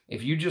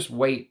if you just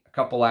wait a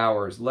couple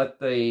hours, let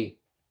the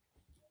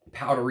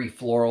powdery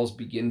florals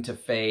begin to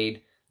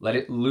fade, let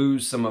it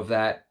lose some of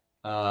that,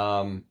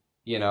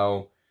 you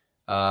know,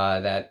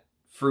 that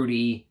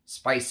fruity,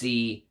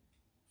 spicy,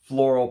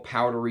 floral,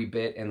 powdery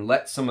bit, and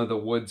let some of the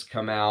woods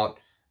come out.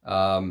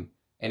 And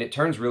it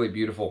turns really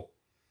beautiful.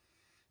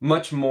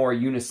 Much more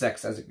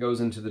unisex as it goes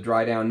into the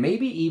dry down,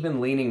 maybe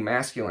even leaning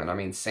masculine. I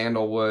mean,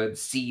 sandalwood,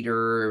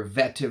 cedar,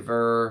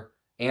 vetiver,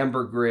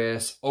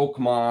 ambergris, oak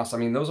moss. I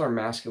mean, those are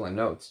masculine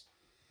notes.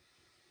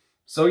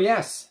 So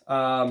yes,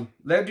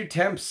 L'Air du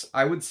Temps,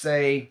 I would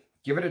say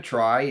give it a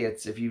try.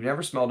 It's, if you've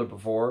never smelled it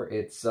before,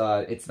 it's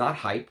not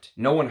hyped.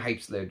 No one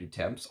hypes L'Air du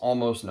Temps,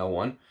 almost no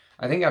one.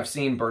 I think I've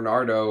seen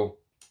Bernardo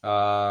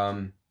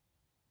from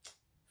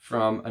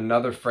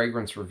another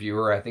fragrance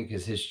reviewer, I think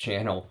is his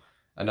channel,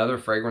 another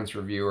fragrance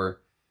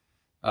reviewer.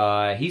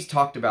 He's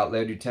talked about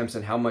L'Air du Temps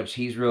and how much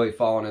he's really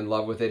fallen in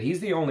love with it.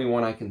 He's the only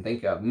one I can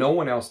think of. No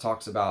one else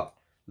talks about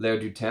L'Air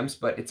du Temps,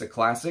 but it's a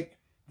classic.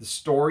 The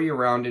story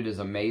around it is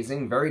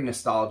amazing, very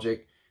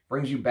nostalgic,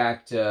 brings you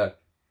back to,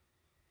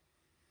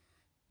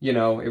 you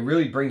know, it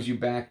really brings you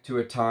back to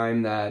a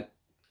time that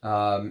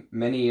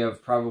many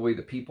of probably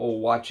the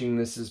people watching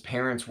this as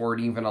parents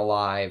weren't even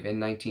alive in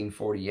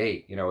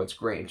 1948. You know, it's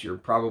great.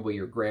 It's probably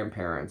your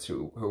grandparents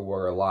who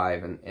were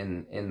alive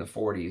in the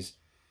 40s.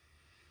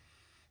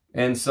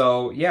 And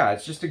so, yeah,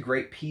 it's just a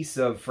great piece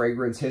of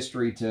fragrance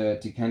history to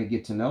kind of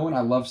get to know, and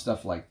I love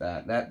stuff like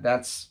that.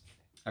 That's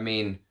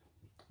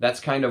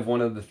kind of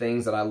one of the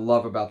things that I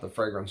love about the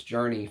fragrance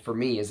journey for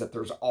me, is that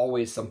there's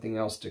always something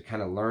else to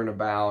kind of learn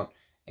about,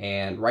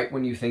 and right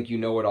when you think you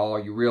know it all,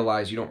 you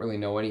realize you don't really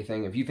know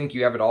anything. If you think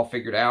you have it all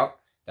figured out,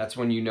 that's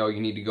when you know you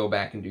need to go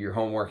back and do your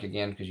homework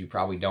again, because you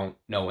probably don't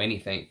know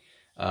anything.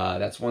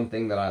 That's one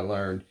thing that I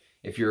learned.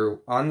 If you're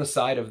on the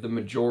side of the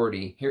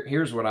majority,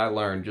 here's what I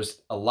learned,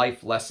 just a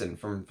life lesson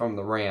from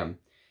the Ram.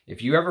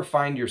 If you ever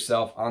find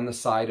yourself on the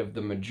side of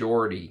the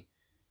majority,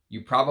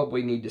 you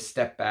probably need to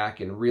step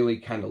back and really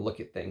kind of look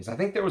at things. I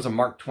think there was a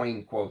Mark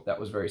Twain quote that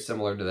was very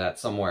similar to that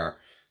somewhere.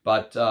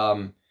 But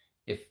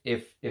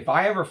if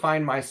I ever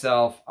find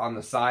myself on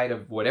the side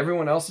of what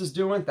everyone else is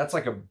doing, that's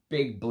like a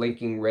big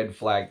blinking red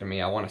flag to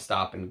me. I want to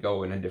stop and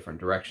go in a different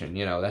direction.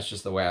 You know, that's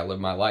just the way I live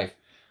my life.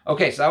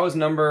 Okay, so that was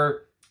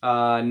number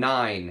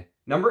 9.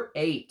 Number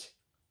 8.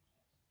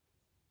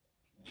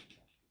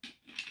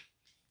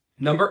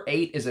 Number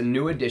 8 is a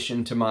new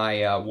addition to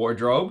my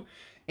wardrobe.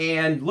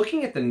 And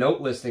looking at the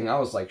note listing, I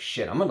was like,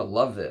 shit, I'm going to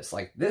love this.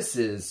 Like, this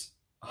is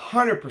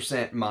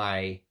 100%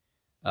 my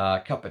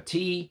cup of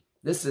tea.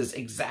 This is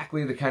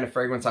exactly the kind of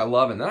fragrance I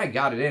love. And then I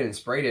got it in and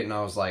sprayed it, and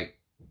I was like,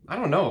 I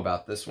don't know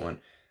about this one.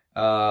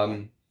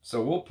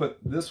 So we'll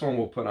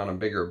put on a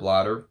bigger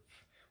blotter.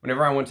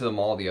 Whenever I went to the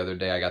mall the other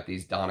day, I got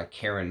these Donna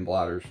Karan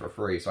blotters for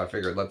free, so I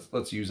figured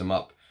let's use them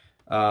up.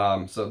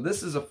 So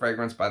this is a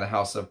fragrance by the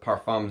house of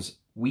Parfums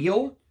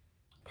Weil,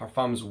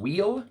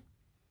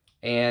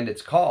 and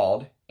it's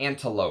called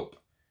Antilope.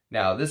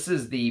 Now, this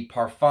is the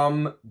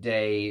Parfum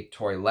de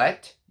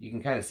Toilette. You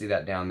can kind of see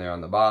that down there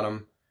on the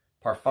bottom.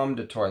 Parfum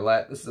de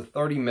Toilette. This is a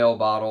 30 ml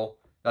bottle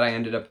that I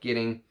ended up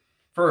getting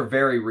for a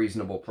very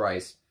reasonable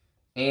price.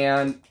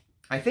 And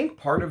I think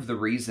part of the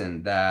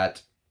reason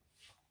that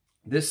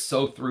this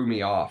so threw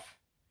me off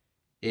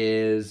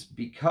is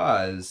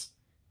because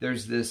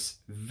there's this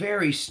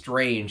very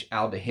strange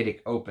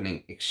aldehydic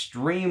opening,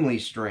 extremely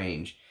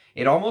strange.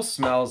 It almost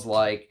smells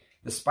like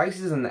the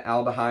spices and the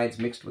aldehydes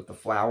mixed with the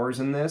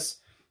flowers in this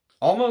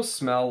almost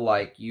smell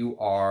like you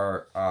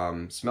are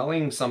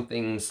smelling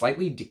something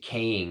slightly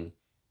decaying,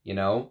 you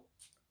know?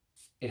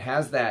 It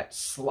has that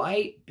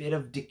slight bit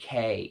of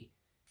decay,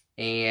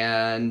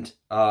 and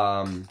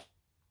that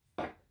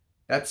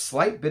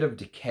slight bit of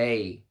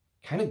decay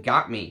kind of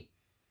got me.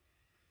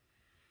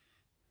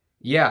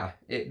 Yeah,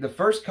 the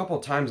first couple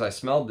times I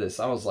smelled this,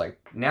 I was like,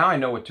 now I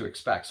know what to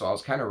expect, so I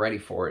was kind of ready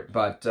for it.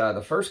 But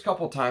the first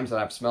couple times that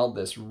I've smelled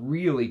this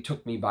really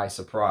took me by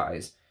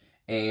surprise.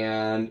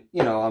 And,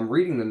 you know, I'm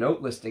reading the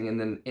note listing, and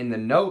then in the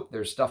note,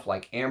 there's stuff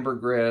like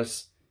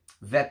ambergris,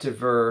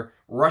 vetiver,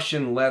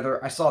 Russian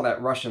leather. I saw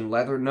that Russian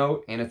leather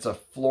note, and it's a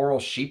floral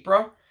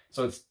Chypre.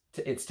 So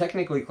it's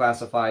technically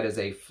classified as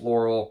a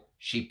floral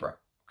Chypre,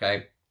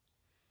 okay?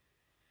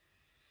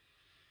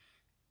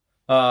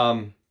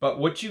 But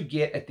what you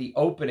get at the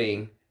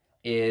opening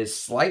is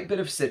slight bit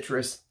of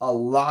citrus, a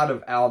lot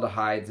of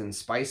aldehydes and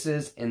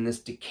spices, and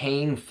this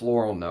decaying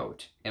floral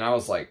note. And I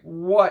was like,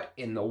 what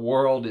in the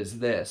world is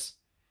this?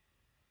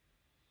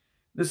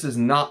 This is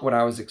not what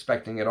I was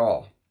expecting at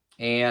all.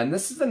 And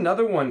this is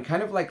another one,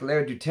 kind of like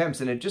L'Air du Temps,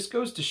 and it just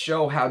goes to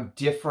show how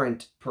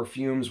different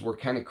perfumes were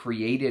kind of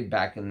created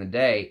back in the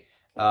day,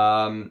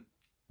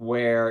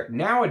 where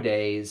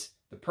nowadays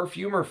the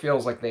perfumer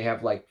feels like they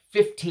have like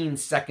 15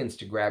 seconds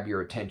to grab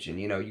your attention.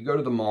 You know, you go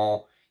to the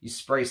mall, you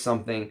spray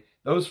something,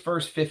 those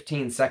first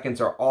 15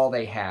 seconds are all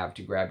they have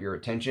to grab your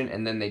attention,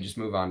 and then they just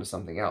move on to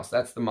something else.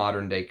 That's the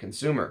modern day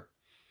consumer.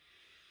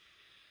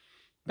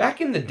 Back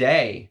in the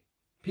day,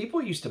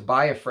 people used to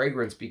buy a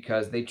fragrance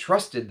because they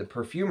trusted the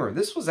perfumer.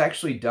 This was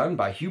actually done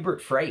by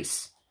Hubert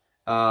Fraisse.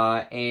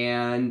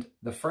 And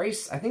the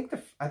Fraisse, I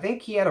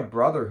think he had a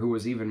brother who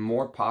was even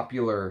more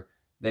popular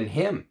than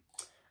him.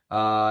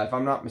 If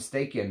I'm not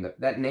mistaken,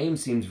 that name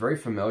seems very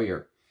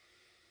familiar.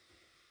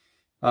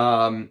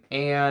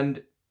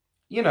 And,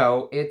 you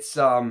know, it's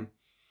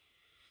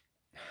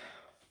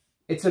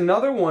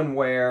another one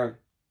where,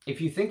 if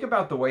you think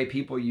about the way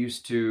people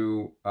used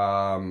to,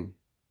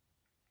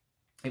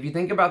 if you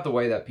think about the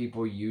way that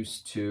people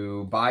used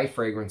to buy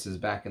fragrances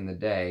back in the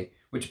day,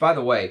 which, by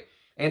the way,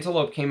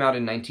 Antilope came out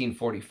in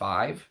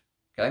 1945,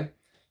 okay?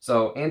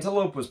 So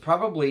Antilope was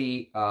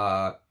probably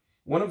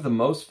one of the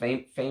most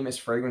famous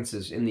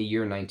fragrances in the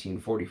year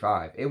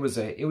 1945. It was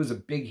a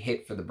big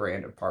hit for the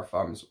brand of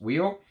Parfums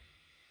Weil.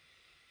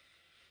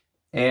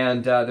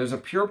 And there's a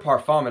pure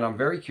parfum, and I'm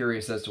very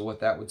curious as to what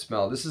that would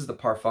smell. This is the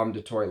Parfum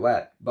de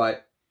Toilette,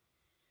 but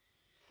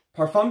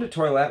Parfum de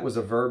Toilette was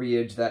a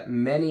verbiage that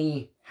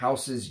many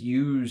houses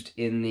used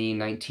in the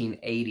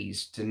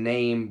 1980s to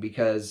name,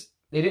 because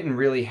they didn't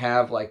really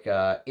have like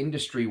a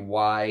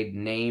industry-wide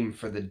name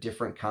for the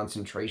different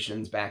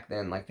concentrations back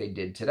then like they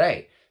did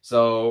today.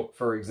 So,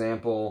 for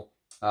example,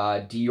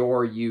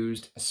 Dior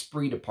used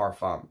Esprit de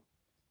Parfum,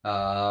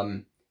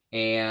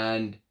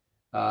 and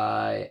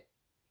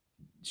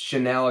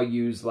Chanel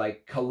used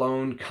like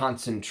Cologne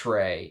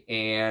Concentré,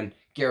 and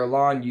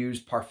Guerlain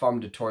used Parfum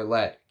de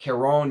Toilette,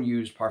 Caron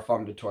used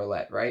Parfum de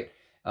Toilette, right?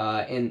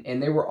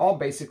 And they were all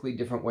basically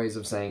different ways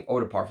of saying eau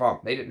de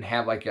parfum. They didn't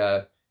have like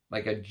a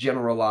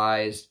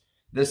generalized,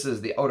 this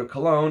is the eau de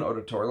cologne, eau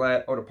de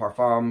toilette, eau de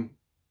parfum,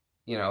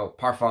 you know,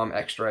 parfum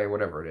extrait,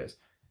 whatever it is.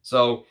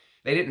 So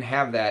they didn't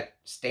have that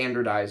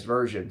standardized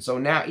version. So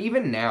now,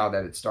 even now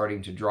that it's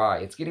starting to dry,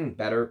 it's getting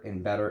better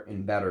and better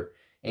and better.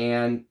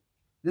 And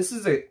this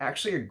is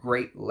actually a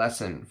great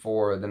lesson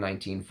for the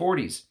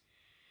 1940s.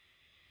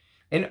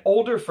 And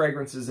older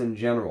fragrances in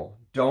general,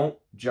 don't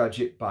judge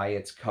it by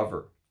its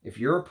cover. If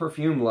you're a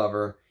perfume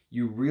lover,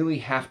 you really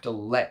have to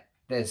let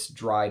this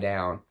dry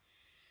down.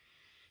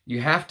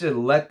 You have to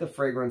let the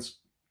fragrance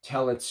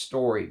tell its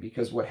story,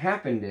 because what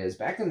happened is,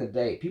 back in the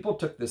day, people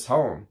took this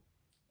home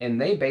and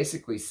they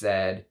basically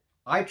said,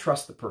 I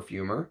trust the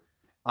perfumer.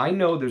 I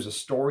know there's a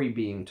story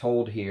being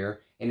told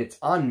here, and it's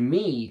on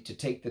me to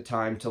take the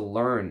time to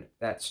learn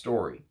that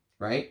story,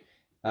 right?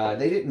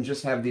 They didn't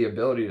just have the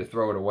ability to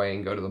throw it away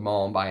and go to the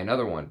mall and buy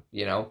another one,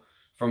 you know?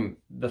 From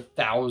the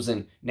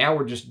 1,000, now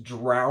we're just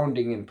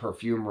drowning in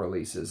perfume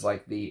releases.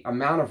 Like, the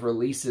amount of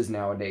releases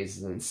nowadays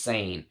is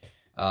insane.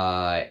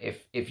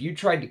 If you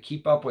tried to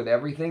keep up with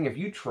everything, if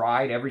you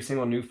tried every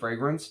single new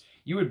fragrance,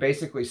 you would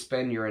basically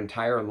spend your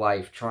entire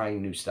life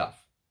trying new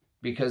stuff.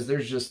 Because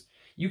there's just,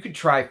 you could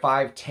try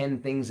 5, 10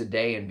 things a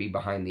day and be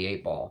behind the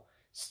 8 ball.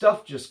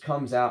 Stuff just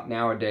comes out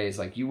nowadays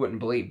like you wouldn't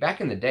believe.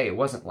 Back in the day, it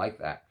wasn't like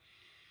that.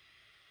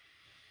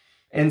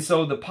 And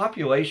so the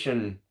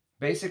population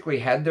basically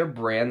had their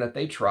brand that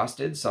they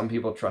trusted. Some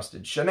people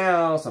trusted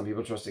Chanel, some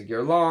people trusted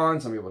Guerlain,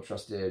 some people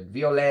trusted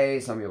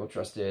Violet, some people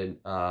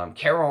trusted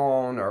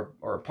Caron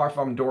or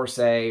Parfum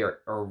d'Orsay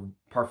or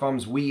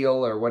Parfums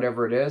Weil or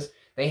whatever it is.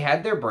 They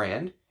had their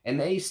brand and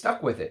they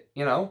stuck with it,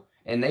 you know,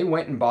 and they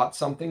went and bought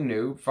something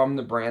new from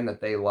the brand that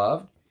they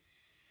loved.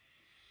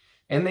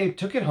 And they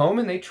took it home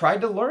and they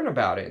tried to learn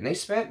about it. And they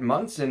spent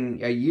months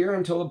and a year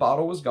until the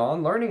bottle was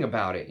gone learning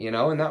about it, you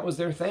know, and that was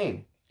their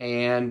thing.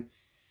 And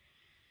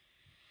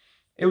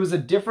it was a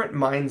different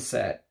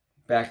mindset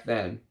back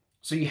then.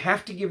 So you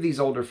have to give these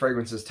older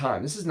fragrances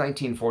time. This is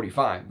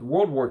 1945.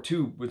 World War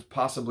II was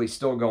possibly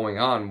still going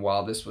on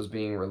while this was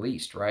being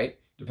released, right?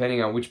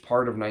 Depending on which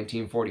part of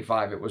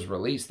 1945 it was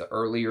released, the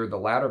earlier, the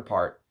latter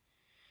part.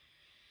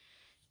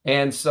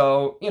 And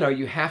so, you know,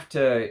 you have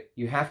to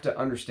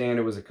understand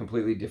it was a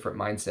completely different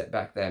mindset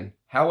back then.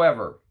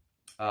 However,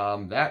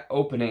 that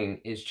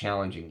opening is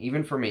challenging,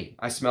 even for me.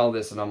 I smell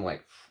this and I'm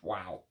like,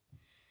 wow.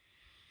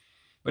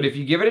 But if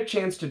you give it a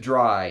chance to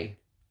dry,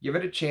 give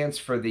it a chance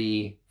for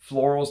the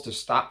florals to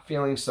stop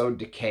feeling so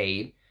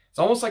decayed. It's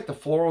almost like the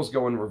florals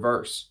go in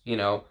reverse, you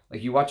know?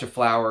 Like you watch a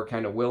flower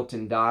kind of wilt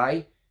and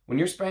die. When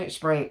you're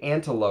spraying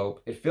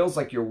Antilope, it feels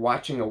like you're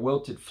watching a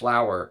wilted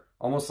flower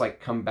almost like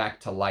come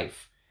back to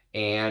life.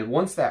 And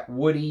once that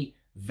woody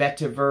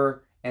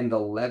vetiver and the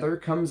leather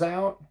comes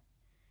out,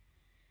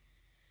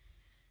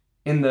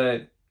 in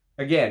the,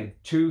 again,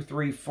 2,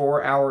 3,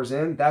 4 hours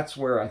in, that's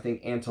where I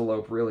think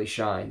Antilope really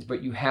shines.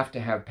 But you have to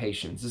have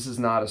patience. This is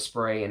not a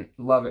spray and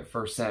love at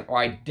first scent. Or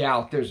I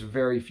doubt there's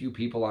very few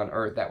people on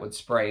earth that would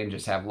spray and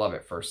just have love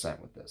at first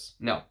scent with this.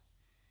 No.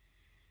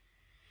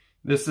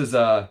 This is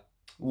a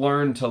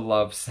learn to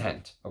love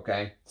scent,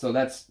 okay? So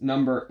that's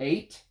number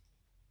 8.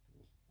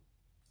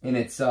 And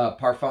it's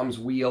Parfums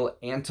Weil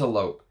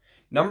Antilope.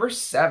 Number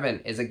 7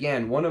 is,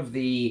 again, one of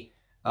the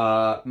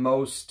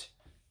most,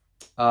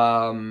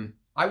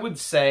 I would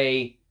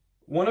say,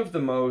 one of the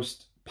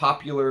most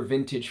popular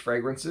vintage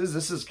fragrances.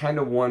 This is kind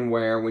of one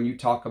where when you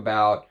talk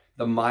about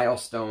the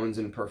milestones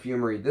in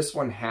perfumery, this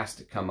one has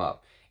to come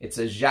up. It's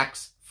a Jacques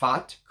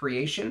Fath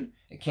creation.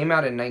 It came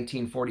out in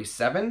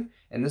 1947,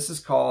 and this is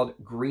called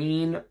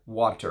Green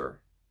Water.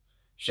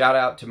 Shout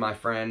out to my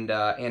friend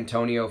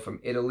Antonio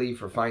from Italy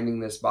for finding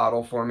this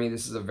bottle for me.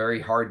 This is a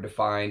very hard to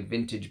find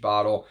vintage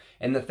bottle.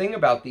 And the thing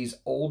about these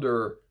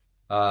older,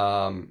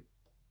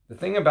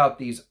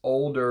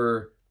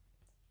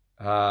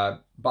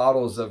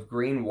 bottles of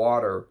green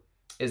water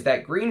is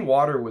that green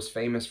water was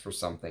famous for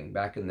something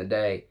back in the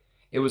day.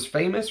 It was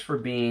famous for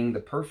being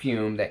the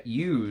perfume that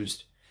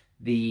used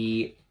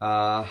the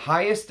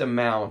highest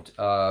amount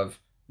of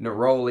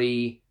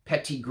neroli,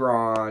 petit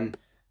grain,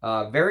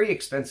 very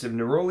expensive.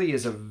 Neroli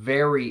is a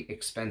very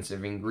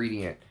expensive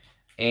ingredient,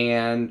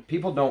 and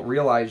people don't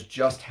realize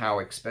just how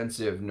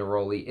expensive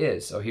neroli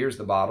is. So here's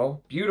the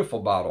bottle. Beautiful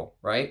bottle,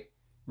 right?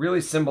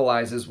 Really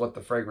symbolizes what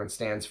the fragrance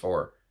stands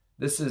for.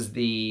 This is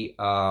the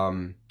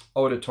Eau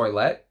de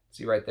Toilette.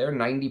 See right there,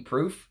 90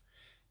 proof.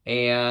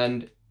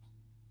 And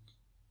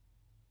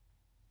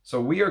so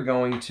we are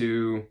going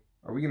to,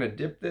 are we going to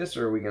dip this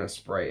or are we going to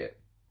spray it?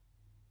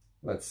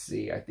 Let's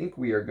see. I think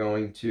we are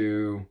going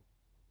to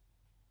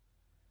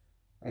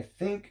I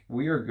think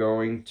we are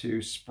going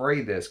to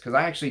spray this because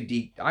I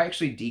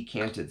actually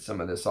decanted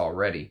some of this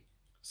already.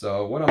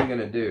 So what I'm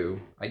gonna do,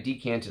 I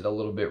decanted a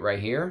little bit right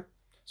here.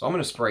 So I'm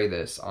gonna spray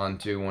this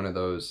onto one of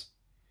those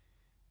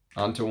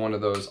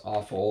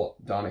awful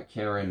Donna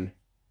Karan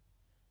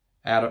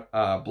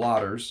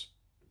blotters.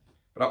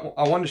 But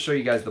I wanted to show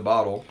you guys the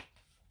bottle.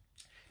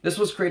 This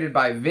was created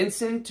by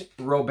Vincent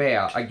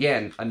Robert.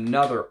 Again,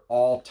 another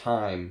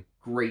all-time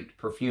great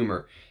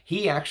perfumer.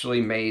 He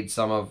actually made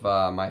some of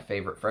my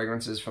favorite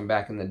fragrances from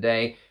back in the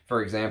day.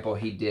 For example,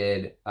 he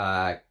did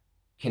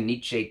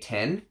Caniche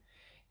 10.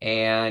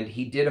 And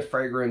he did a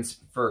fragrance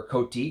for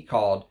Coty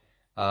called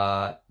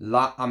La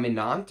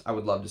Aminante. I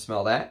would love to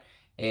smell that.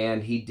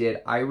 And he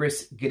did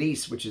Iris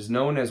Gris, which is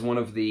known as one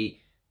of the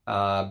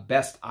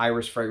best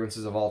Iris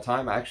fragrances of all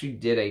time. I actually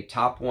did a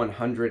top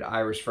 100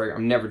 Iris fragrance.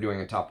 I'm never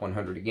doing a top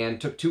 100 again.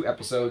 Took 2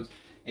 episodes.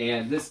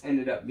 And this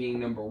ended up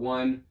being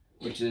 #1,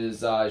 which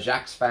is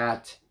Jacques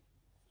Fath,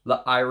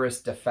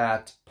 L'Iris de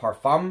Fath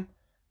Parfum.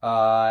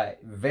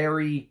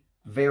 Very,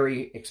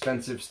 very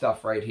expensive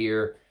stuff right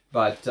here.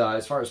 But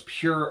as far as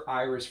pure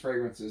Iris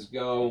fragrances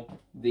go,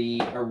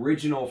 the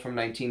original from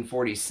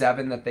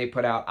 1947 that they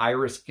put out,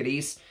 Iris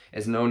Gris,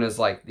 is known as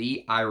like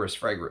the Iris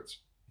fragrance.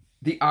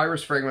 The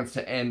Iris fragrance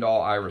to end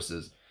all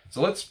irises.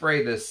 So let's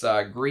spray this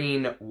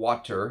green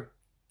water.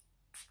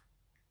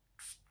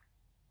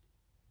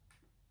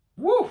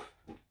 Woo!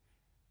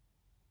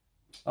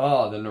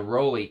 Oh, the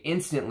neroli,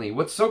 instantly.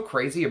 What's so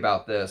crazy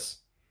about this?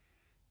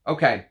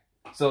 Okay,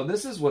 so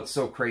this is what's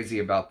so crazy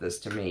about this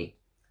to me.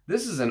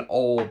 This is an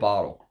old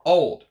bottle.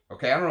 Old,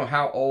 okay? I don't know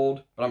how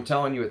old, but I'm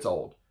telling you it's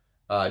old.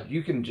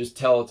 You can just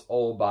tell it's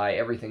old by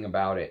everything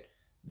about it.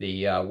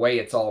 The way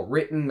it's all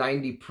written,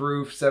 90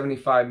 proof,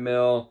 75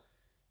 mil,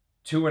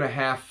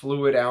 2.5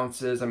 fluid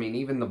ounces. I mean,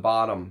 even the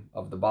bottom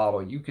of the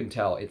bottle, you can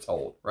tell it's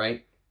old,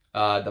 right?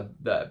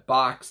 The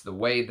box, the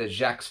way the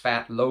Jacques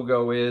Fath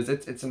logo is,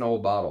 it's an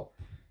old bottle.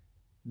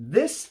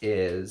 This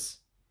is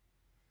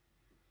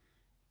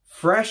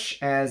fresh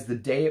as the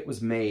day it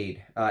was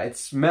made. It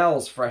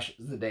smells fresh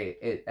as the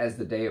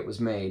day it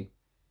was made.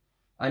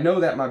 I know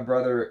that my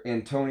brother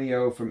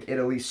Antonio from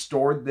Italy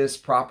stored this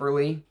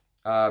properly,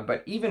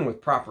 but even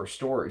with proper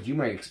storage, you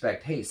might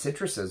expect, hey,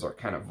 citruses are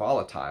kind of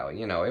volatile.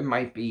 You know, it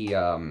might be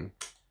kind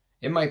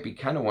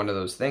of one of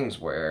those things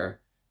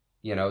where,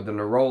 you know, the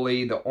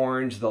neroli, the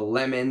orange, the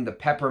lemon, the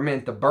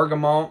peppermint, the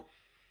bergamot,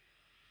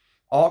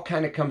 all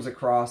kind of comes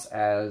across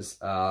as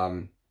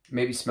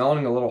maybe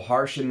smelling a little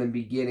harsh in the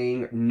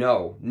beginning.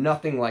 No,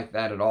 nothing like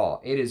that at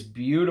all. It is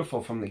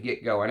beautiful from the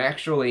get-go. And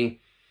actually,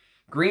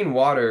 green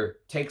water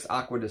takes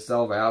Acqua de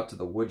Selva out to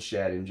the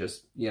woodshed and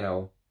just, you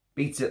know,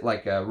 beats it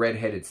like a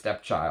red-headed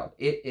stepchild.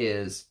 It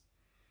is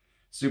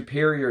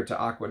superior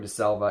to Acqua de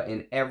Selva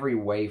in every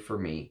way for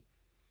me.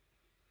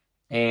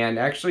 And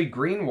actually,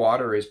 green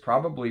water is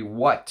probably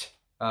what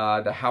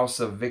the House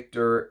of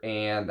Victor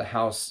and the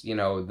house, you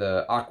know,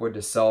 the Acqua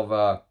de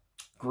Selva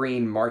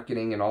green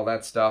marketing and all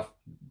that stuff.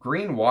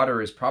 Green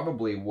water is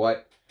probably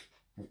what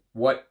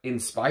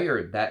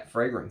inspired that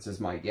fragrance, is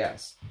my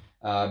guess.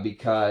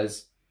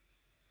 Because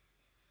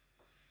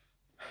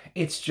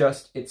it's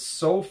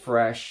so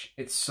fresh,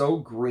 it's so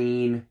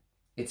green,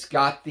 it's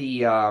got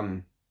the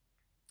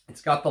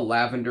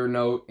lavender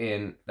note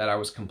in that I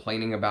was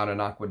complaining about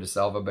in Acqua de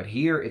Selva, but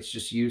here it's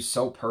just used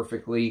so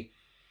perfectly.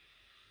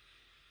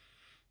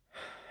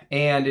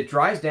 And it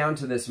dries down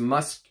to this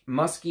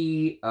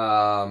musky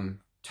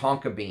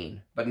tonka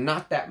bean, but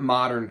not that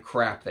modern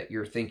crap that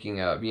you're thinking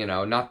of, you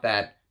know, not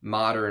that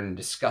modern,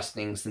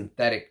 disgusting,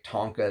 synthetic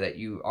tonka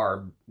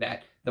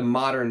that the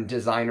modern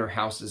designer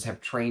houses have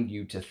trained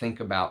you to think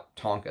about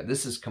tonka.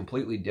 This is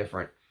completely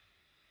different.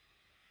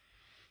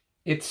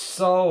 It's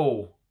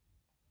so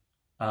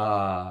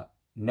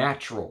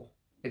natural.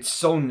 It's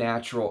so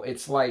natural.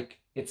 It's like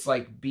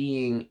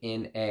being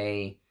in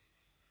a...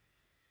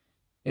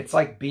 It's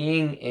like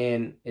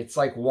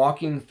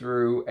walking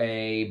through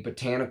a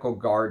botanical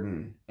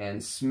garden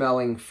and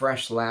smelling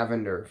fresh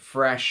lavender,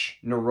 fresh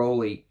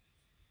neroli.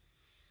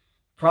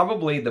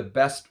 Probably the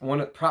best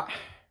one.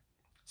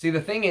 See,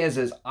 the thing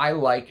is I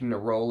like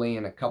neroli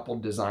in a couple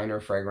designer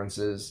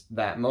fragrances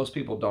that most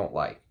people don't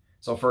like.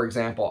 So, for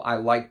example, I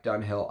like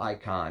Dunhill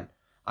Icon.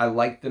 I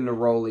like the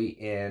neroli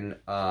in,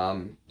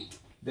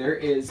 there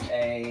is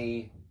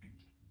a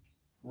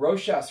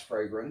Rochas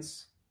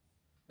fragrance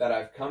that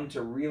I've come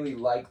to really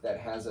like that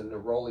has a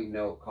neroli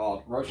note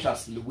called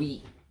Rochas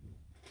Lui,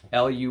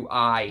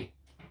 L-U-I.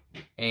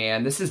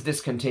 And this is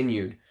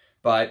discontinued,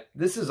 but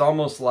this is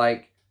almost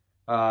like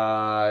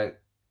Abbey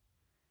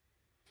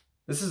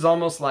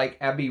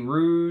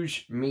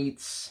Rouge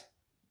meets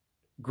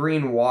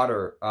green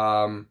water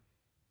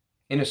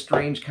in a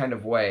strange kind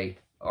of way.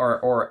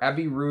 Or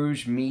Abbey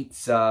Rouge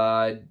meets, you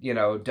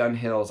know,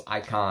 Dunhill's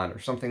Icon or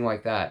something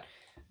like that.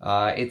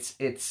 No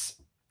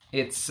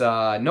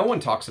one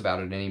talks about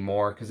it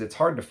anymore because it's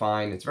hard to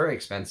find. It's very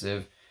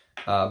expensive.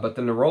 But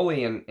the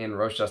neroli in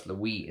Rochas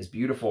Lui is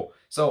beautiful.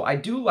 So I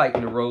do like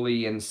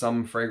neroli in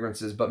some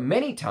fragrances, but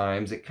many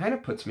times it kind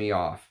of puts me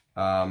off.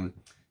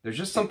 There's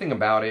just something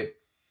about it.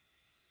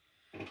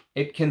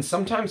 it can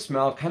sometimes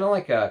smell kind of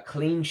like a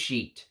clean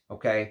sheet,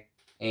 okay?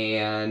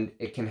 And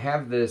it can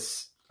have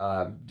this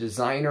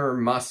designer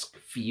musk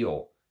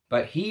feel.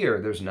 But here,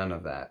 there's none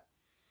of that.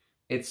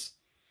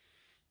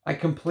 I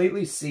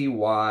completely see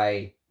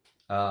why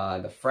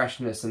the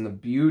freshness and the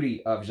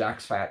beauty of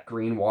Jacques Fath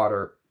Green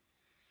Water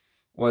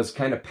was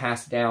kind of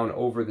passed down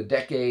over the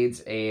decades,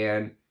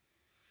 and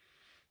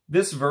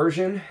this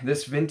version,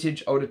 this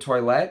vintage eau de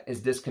toilette, is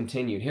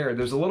discontinued. Here,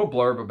 there's a little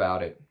blurb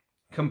about it.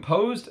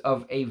 Composed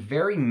of a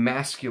very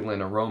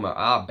masculine aroma.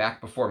 Ah, back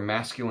before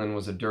masculine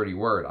was a dirty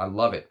word. I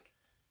love it.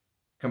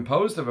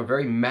 Composed of a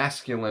very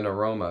masculine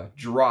aroma,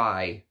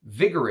 dry,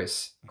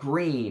 vigorous,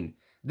 green.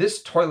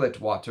 This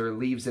toilet water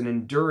leaves an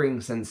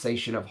enduring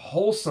sensation of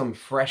wholesome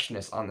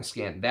freshness on the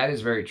skin. That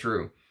is very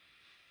true.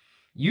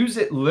 Use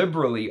it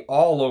liberally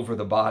all over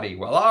the body.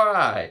 Well, all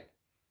right.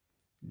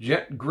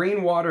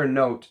 Green water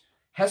note.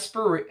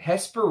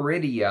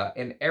 Hesperidia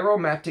and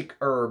aromatic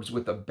herbs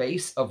with a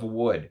base of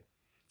wood.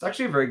 It's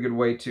actually a very good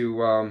way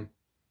to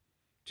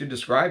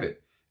describe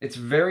it. It's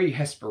very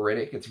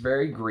hesperidic. It's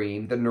very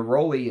green. The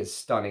neroli is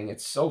stunning.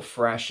 It's so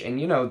fresh. And,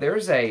 you know,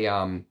 there's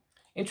a,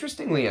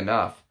 interestingly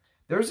enough,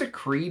 there's a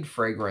Creed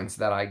fragrance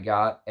that I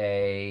got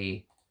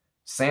a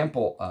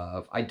sample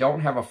of. I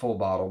don't have a full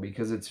bottle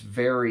because it's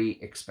very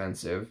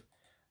expensive.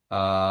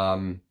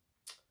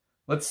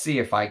 Let's see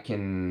if I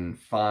can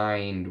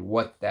find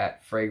what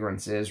that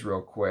fragrance is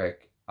real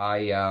quick.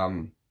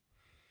 I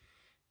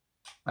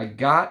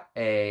got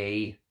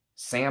a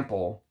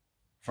sample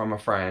from a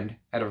friend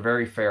at a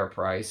very fair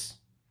price,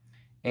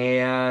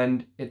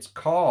 and it's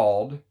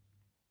called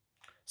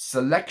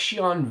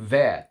Sélection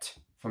Vert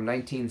from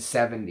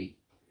 1970.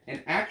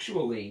 And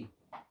actually,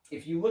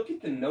 if you look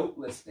at the note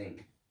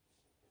listing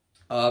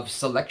of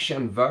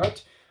Sélection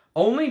Vert,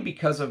 only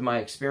because of my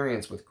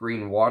experience with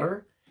green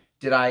water,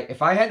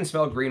 if I hadn't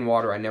smelled green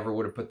water, I never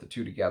would have put the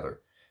two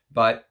together.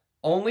 But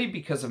only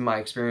because of my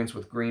experience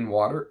with green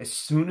water, as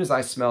soon as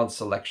I smelled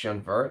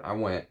Sélection Vert, I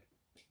went,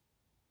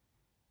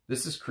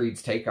 this is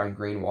Creed's take on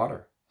green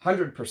water.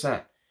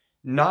 100%.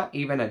 Not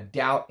even a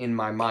doubt in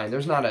my mind.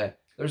 There's not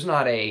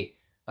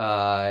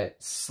a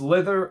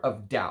slither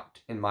of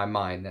doubt in my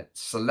mind that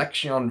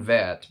Sélection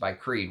Vert by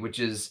Creed, which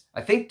is,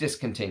 I think,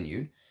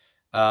 discontinued,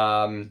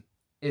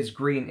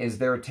 is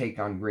their take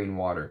on green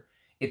water.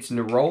 It's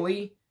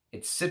neroli,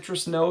 it's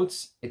citrus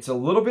notes, it's a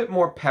little bit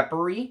more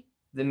peppery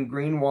than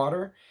green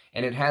water,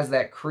 and it has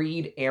that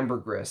Creed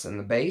ambergris in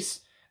the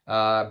base,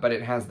 but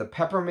it has the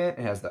peppermint,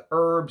 it has the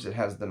herbs, it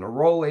has the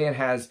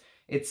neroli,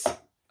 it's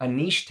a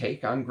niche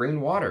take on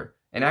green water.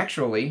 And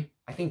actually,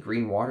 I think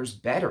green water's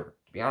better,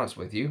 to be honest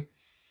with you.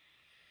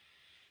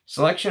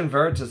 Sélection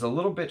Vert is a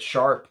little bit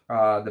sharp.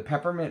 The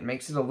peppermint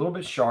makes it a little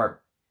bit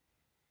sharp.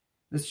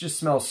 This just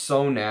smells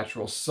so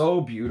natural, so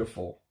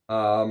beautiful.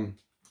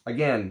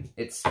 Again,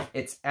 it's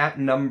at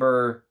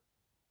number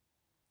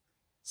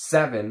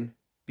 7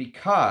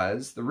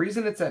 because the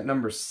reason it's at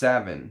number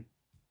 7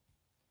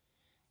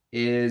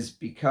 is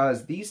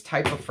because these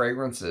type of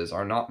fragrances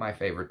are not my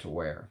favorite to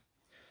wear.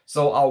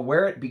 So I'll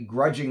wear it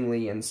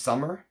begrudgingly in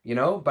summer, you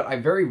know, but I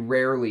very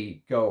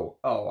rarely go,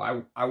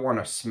 oh, I want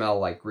to smell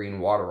like green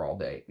water all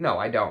day. No,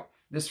 I don't.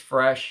 This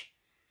fresh,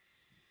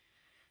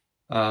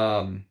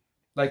 like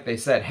they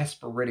said,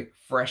 hesperidic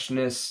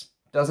freshness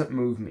doesn't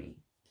move me.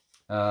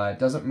 It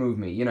doesn't move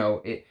me. You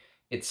know,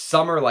 it's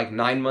summer like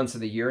 9 months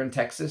of the year in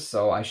Texas,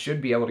 so I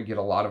should be able to get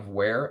a lot of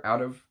wear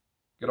out of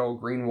good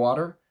old green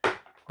water,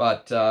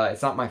 but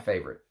it's not my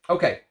favorite.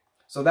 Okay,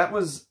 so that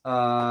was,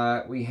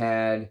 we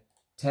had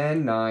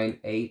 10, 9,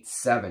 8,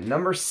 7.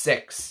 Number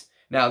 6.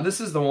 Now, this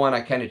is the one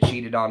I kind of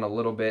cheated on a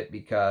little bit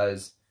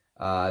because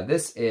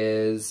this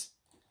is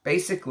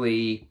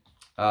basically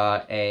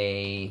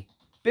a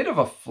bit of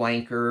a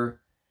flanker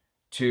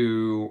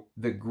to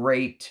the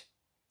great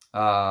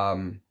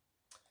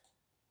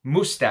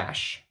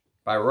Moustache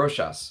by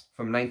Rochas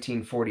from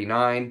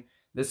 1949.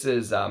 This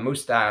is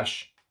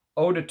Moustache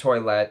Eau de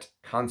Toilette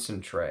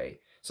Concentré.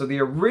 So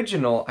the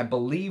original, I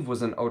believe,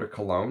 was an eau de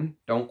cologne.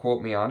 Don't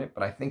quote me on it,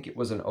 but I think it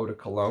was an eau de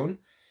cologne.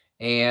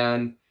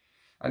 And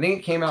I think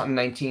it came out in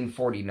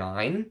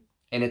 1949.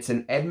 And it's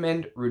an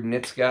Edmund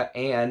Rudnitska,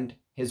 and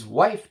his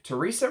wife,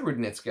 Teresa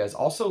Rudnitska, is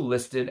also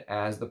listed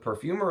as the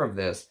perfumer of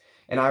this.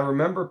 And I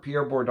remember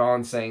Pierre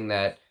Bourdon saying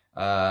that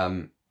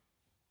Edmund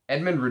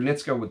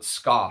Rudnitska would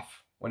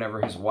scoff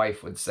whenever his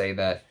wife would say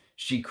that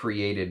she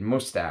created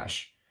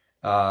Moustache.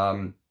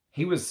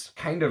 He was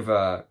kind of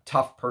a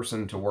tough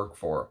person to work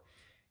for.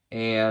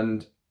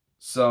 And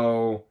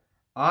so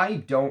I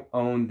don't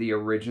own the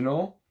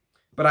original,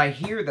 but I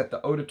hear that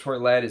the eau de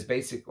toilette is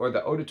or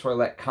the eau de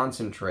toilette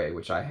concentré,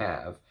 which I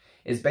have,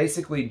 is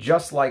basically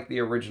just like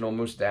the original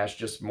Moustache,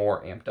 just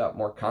more amped up,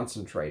 more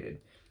concentrated.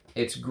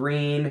 It's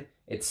green,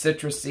 it's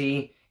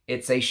citrusy,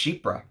 it's a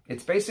Chypre.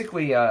 It's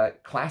basically a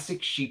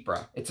classic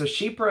Chypre. It's a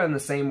Chypre in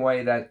the same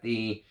way that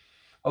the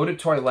eau de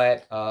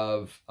toilette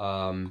of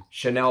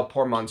Chanel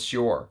Pour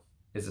Monsieur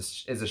is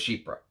a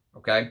Chypre,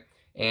 okay?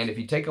 And if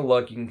you take a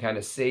look, you can kind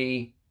of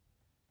see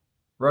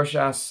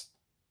Rochas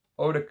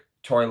Eau de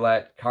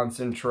Toilette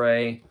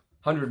Concentré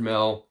 100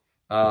 mil.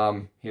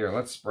 Here,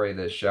 let's spray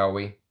this, shall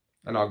we?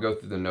 And I'll go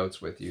through the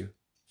notes with you.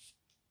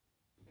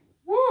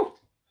 Woo!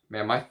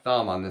 Man, my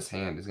thumb on this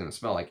hand is going to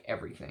smell like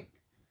everything.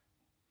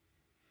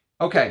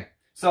 Okay,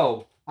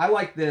 so I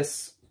like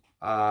this.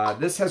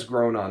 This has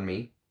grown on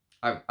me.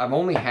 I've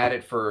only had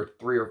it for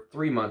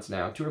 3 months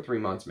now. 2 or 3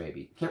 months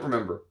maybe. Can't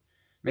remember.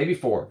 Maybe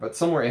 4, but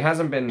somewhere. It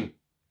hasn't been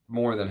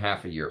more than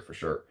half a year for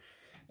sure.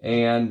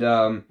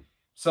 And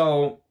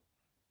so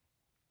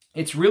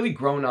it's really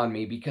grown on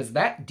me because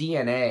that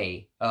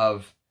DNA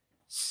of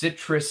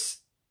citrus,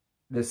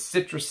 the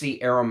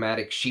citrusy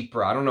aromatic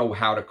Chypre, I don't know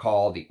how to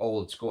call the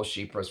old school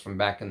Chypres from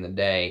back in the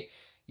day,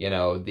 you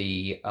know,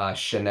 the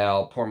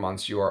Chanel, Pour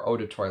Monsieur, Eau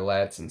de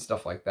Toilettes and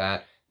stuff like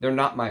that. They're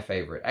not my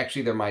favorite.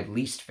 Actually, they're my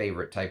least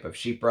favorite type of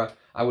Chypre.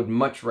 I would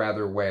much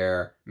rather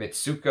wear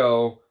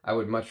Mitsuko. I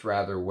would much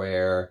rather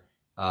wear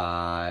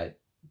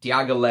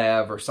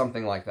Diaghilev or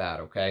something like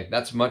that, okay?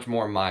 That's much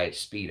more my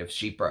speed of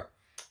Chypre.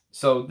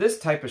 So this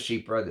type of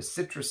Chypre, the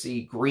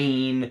citrusy,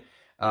 green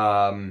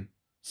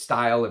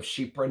style of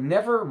Chypre,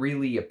 never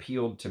really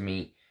appealed to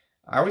me.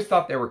 I always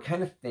thought they were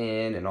kind of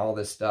thin and all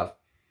this stuff.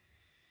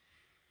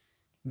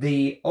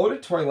 The Eau de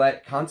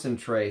Toilette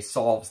Concentré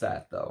solves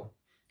that, though.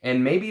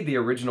 And maybe the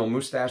original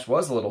Moustache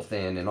was a little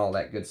thin and all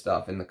that good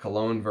stuff in the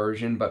Cologne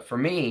version, but for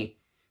me,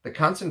 the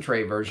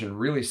Concentré version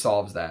really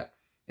solves that.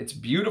 It's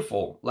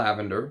beautiful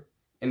lavender,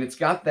 and it's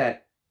got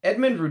that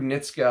Edmund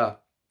Rudnitska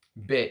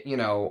bit. You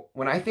know,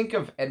 when I think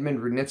of Edmund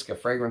Rudnitska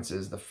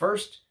fragrances, the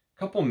first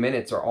couple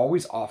minutes are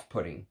always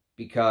off-putting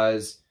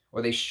because,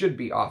 or they should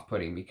be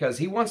off-putting because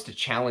he wants to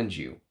challenge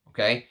you,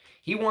 okay?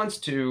 He wants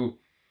to,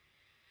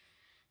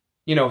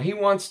 you know, he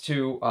wants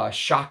to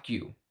shock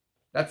you.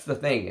 That's the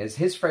thing, is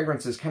his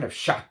fragrances kind of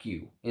shock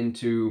you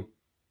into,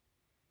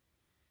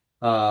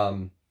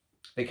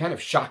 they kind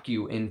of shock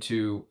you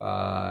into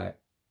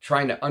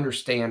trying to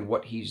understand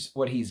what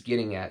he's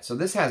getting at. So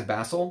this has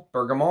basil,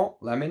 bergamot,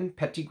 lemon,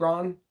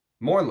 petitgrain,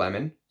 more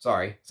lemon.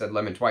 Sorry, said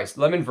lemon twice.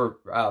 Lemon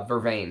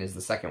vervain is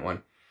the second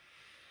one.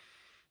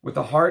 With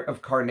the heart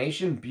of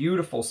carnation,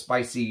 beautiful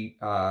spicy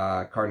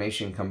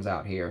carnation comes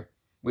out here.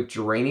 With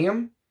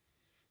geranium,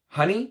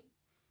 honey,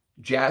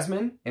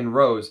 jasmine, and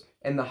rose.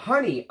 And the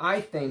honey, I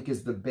think,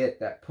 is the bit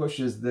that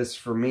pushes this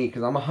for me,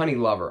 because I'm a honey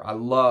lover. I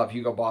love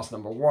Hugo Boss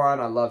 #1.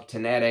 I love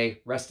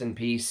Tenere. Rest in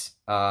peace.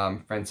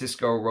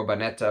 Francisco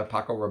Robanetta,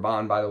 Paco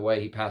Rabanne, by the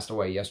way. He passed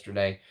away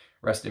yesterday.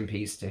 Rest in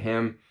peace to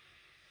him.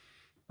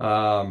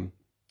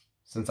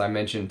 Since I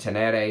mentioned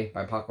Tenere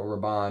by Paco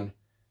Rabanne.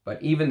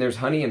 But even there's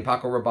honey in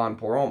Paco Rabanne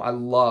Pour Homme. I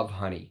love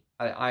honey.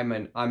 I'm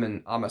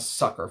a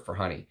sucker for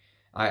honey.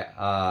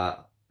 I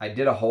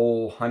did a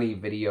whole honey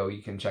video.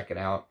 You can check it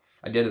out.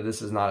 I did a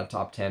This Is Not a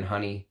Top 10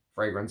 honey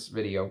fragrance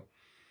video.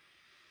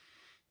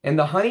 And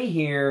the honey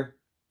here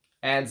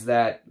adds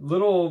that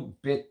little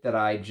bit that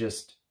I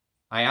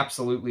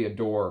absolutely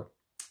adore.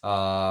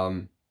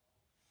 I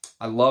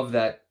love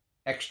that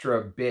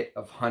extra bit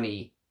of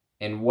honey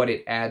and what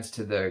it adds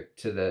to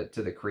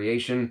the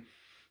creation.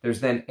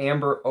 There's then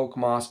amber, oak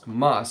moss,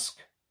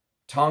 musk,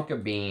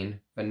 tonka bean,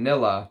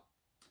 vanilla,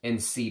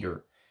 and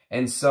cedar.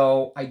 And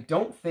so I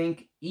don't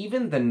think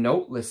even the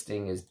note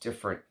listing is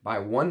different by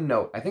one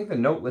note. I think the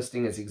note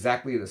listing is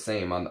exactly the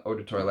same on the Eau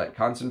de Toilette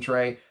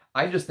Concentré.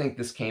 I just think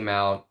this came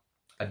out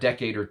a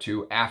decade or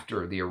two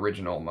after the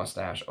original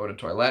Moustache Eau de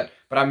Toilette,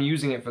 but I'm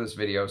using it for this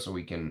video so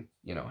we can,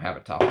 you know, have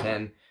a top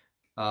 10.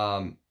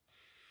 But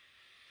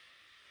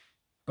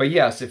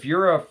yes, if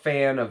you're a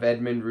fan of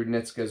Edmund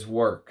Rudnitska's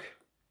work,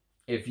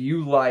 if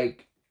you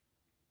like,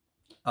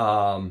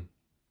 there's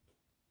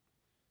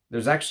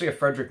actually a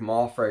Frederic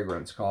Malle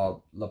fragrance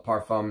called Le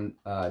Parfum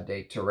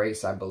de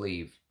Thérèse, I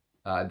believe.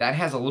 That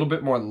has a little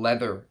bit more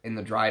leather in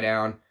the dry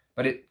down,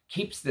 but it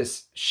keeps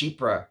this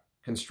Chypre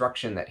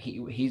construction that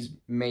he's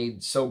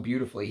made so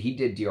beautifully. He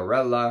did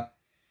Diorella.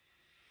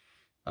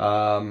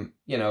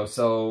 You know,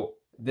 so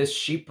this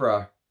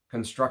Chypre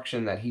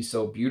construction that he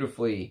so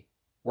beautifully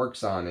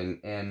works on,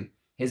 and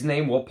his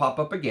name will pop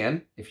up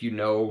again. If you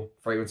know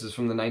fragrances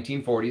from the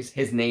 1940s,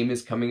 his name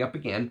is coming up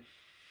again.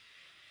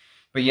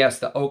 But yes,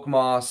 the oak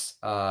moss,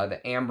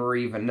 the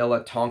ambery,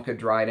 vanilla, tonka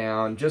dry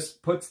down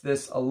just puts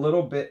this a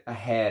little bit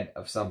ahead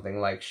of something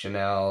like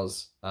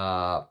Chanel's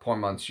Pour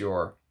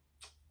Monsieur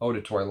Eau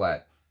de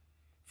Toilette.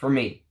 For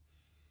me.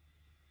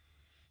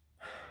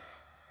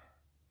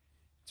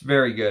 It's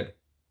very good.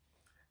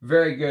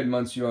 Very good,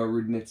 Monsieur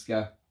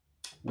Rudnitska.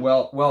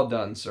 Well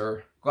done,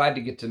 sir. Glad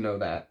to get to know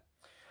that.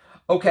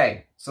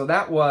 Okay, so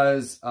that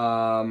was,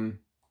 I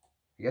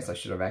guess I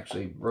should have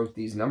actually wrote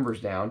these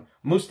numbers down.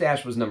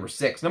 Moustache was number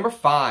 6. Number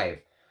 5.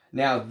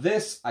 Now,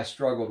 this I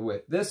struggled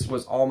with. This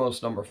was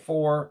almost number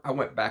 4. I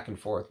went back and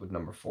forth with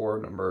number 4,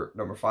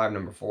 number 5,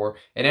 number 4.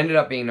 It ended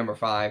up being number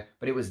 5,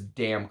 but it was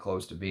damn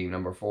close to being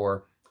number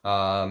 4.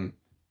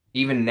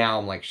 Even now,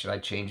 I'm like, should I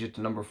change it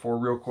to number 4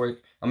 real quick?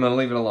 I'm going to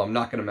leave it alone. I'm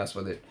not going to mess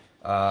with it.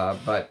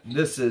 But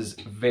this is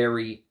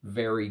very,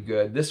 very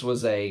good. This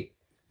was a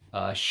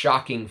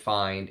shocking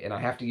find, and I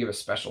have to give a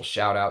special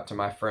shout out to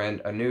my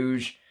friend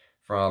Anuj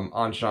from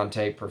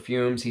Enchanté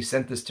Perfumes. He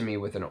sent this to me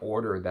with an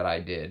order that I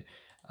did.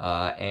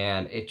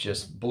 and it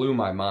just blew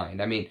my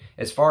mind. I mean,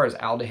 as far as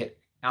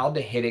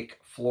aldehydic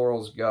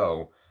florals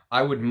go,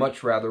 I would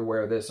much rather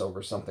wear this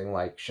over something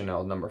like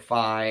Chanel No.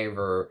 5,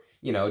 or,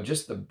 you know,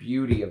 just the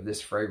beauty of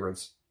this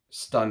fragrance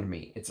stunned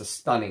me. It's a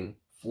stunning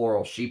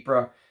floral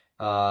Chypre.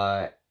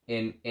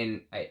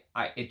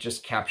 It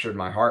just captured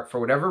my heart for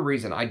whatever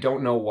reason. I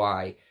don't know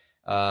why,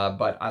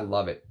 but I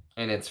love it.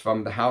 And it's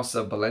from the house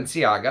of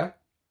Balenciaga,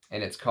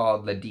 and it's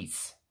called Le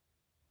Dix.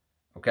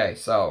 Okay,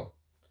 so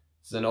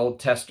it's an old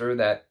tester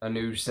that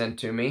Anuj sent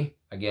to me.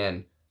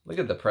 Again, look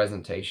at the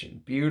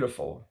presentation.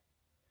 Beautiful.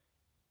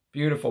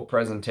 Beautiful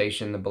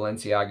presentation, the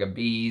Balenciaga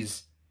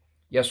bees.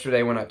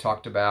 Yesterday when I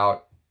talked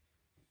about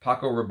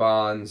Paco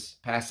Rabanne's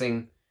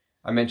passing,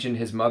 I mentioned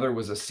his mother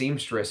was a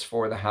seamstress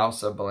for the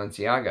house of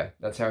Balenciaga.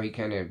 That's how he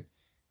kind of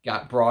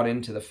got brought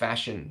into the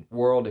fashion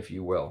world, if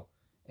you will.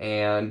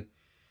 And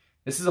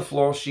this is a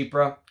floral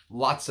Chypre.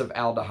 Lots of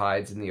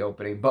aldehydes in the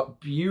opening, but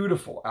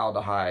beautiful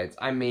aldehydes.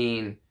 I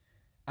mean,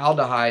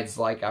 aldehydes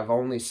like I've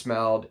only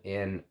smelled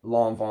in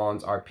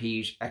Lanvin's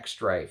Areej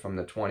Extrait from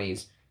the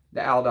 20s.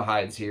 The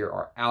aldehydes here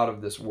are out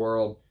of this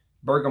world.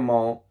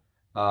 Bergamot,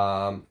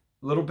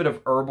 little bit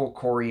of herbal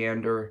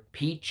coriander,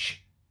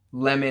 peach,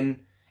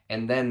 lemon,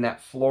 and then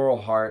that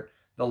floral heart.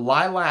 The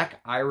lilac,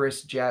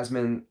 iris,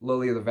 jasmine,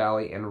 lily of the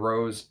valley, and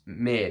rose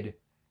mid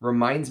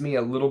reminds me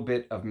a little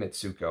bit of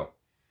Mitsuko.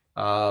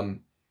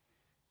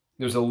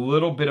 There's a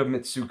little bit of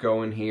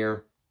Mitsuko in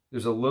here.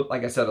 There's a little,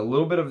 like I said, a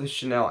little bit of the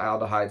Chanel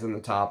aldehydes on the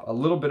top, a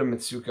little bit of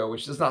Mitsuko,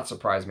 which does not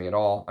surprise me at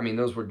all. I mean,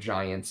 those were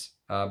giants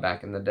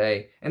back in the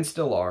day, and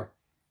still are.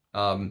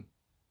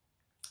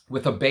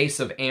 With a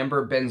base of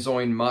amber,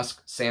 benzoin,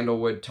 musk,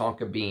 sandalwood,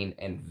 tonka bean,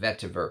 and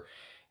vetiver.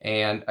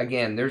 And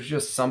again, there's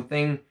just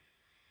something.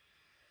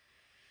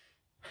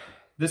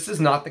 This is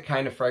not the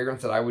kind of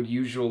fragrance that I would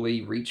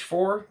usually reach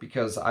for,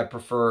 because I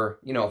prefer,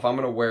 you know, if I'm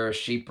going to wear a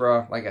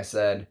Chypre, like I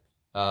said,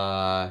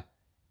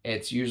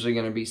 it's usually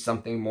going to be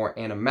something more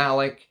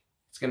animalic.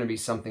 It's going to be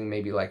something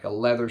maybe like a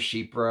leather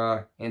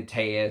Chypre,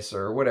 Antaeus,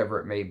 or whatever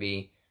it may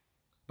be.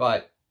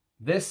 But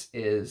this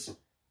is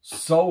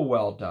so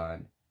well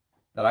done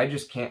that I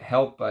just can't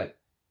help but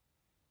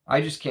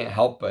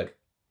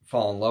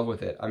fall in love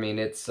with it. I mean,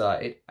 it's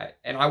and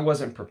I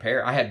wasn't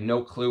prepared. I had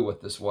no clue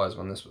what this was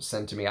when this was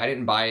sent to me. I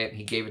didn't buy it.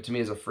 He gave it to me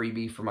as a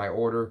freebie for my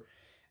order.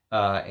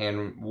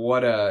 And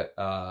what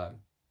a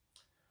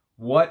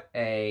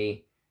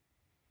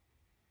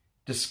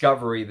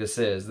discovery this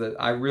is. That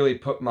I really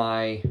put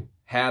my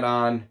hat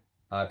on.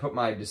 I put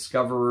my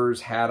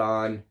discoverer's hat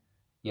on,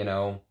 you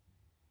know,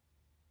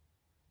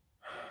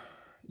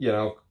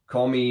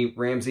 call me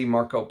Ramsey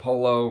Marco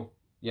Polo.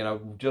 You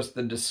know, just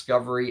the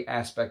discovery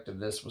aspect of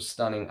this was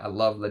stunning. I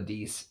love Le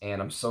Dix,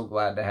 and I'm so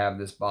glad to have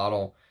this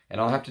bottle.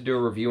 And I'll have to do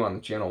a review on the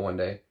channel one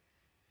day.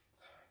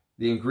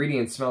 The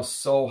ingredients smell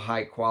so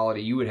high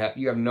quality. You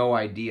have no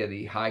idea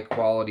the high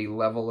quality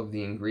level of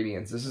the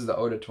ingredients. This is the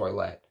eau de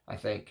toilette, I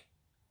think.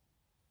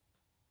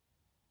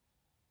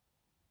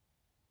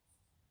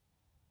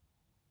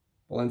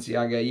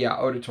 Balenciaga, yeah,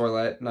 eau de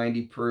toilette,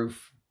 90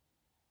 proof.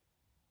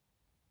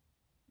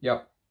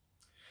 Yep.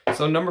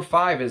 So number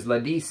 5 is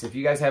Le Dix. If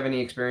you guys have any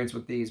experience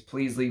with these,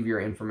 please leave your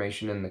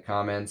information in the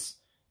comments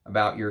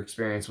about your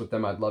experience with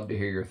them. I'd love to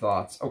hear your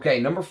thoughts. Okay,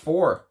 number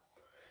 4.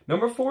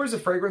 Number 4 is a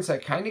fragrance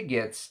that kind of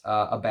gets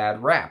a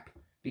bad rap,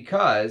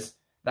 because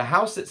the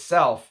house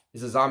itself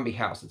is a zombie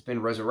house. It's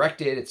been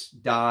resurrected, it's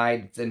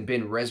died, it's then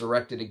been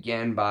resurrected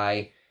again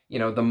by, you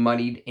know, the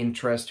moneyed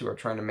interest who are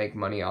trying to make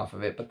money off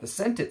of it. But the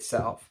scent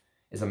itself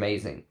is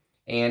amazing.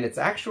 And it's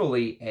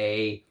actually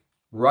a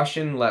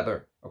Russian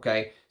leather,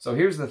 okay? So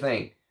here's the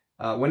thing.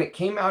 When it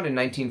came out in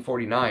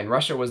 1949,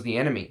 Russia was the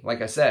enemy,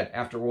 like I said,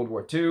 after World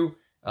War II,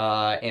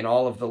 and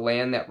all of the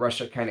land that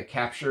Russia kind of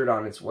captured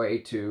on its way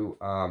to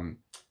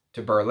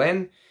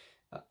Berlin.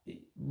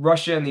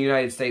 Russia and the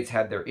United States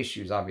had their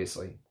issues,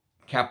 obviously.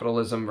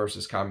 Capitalism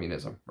versus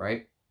communism,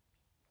 right?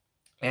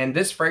 And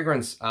this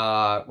fragrance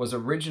was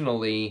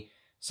originally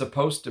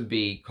supposed to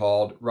be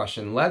called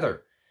Russian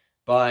leather,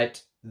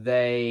 but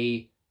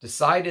they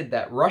decided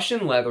that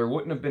Russian leather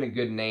wouldn't have been a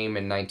good name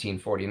in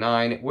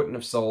 1949. It wouldn't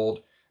have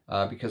sold.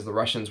 Because the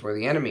Russians were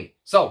the enemy.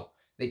 So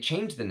they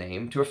changed the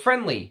name to a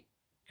friendly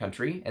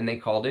country, and they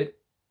called it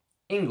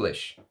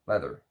English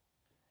leather.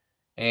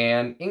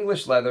 And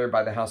English leather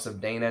by the House of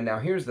Dana. Now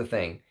here's the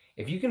thing.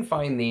 If you can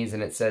find these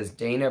and it says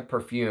Dana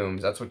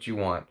Perfumes, that's what you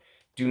want.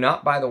 Do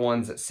not buy the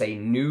ones that say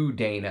New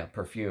Dana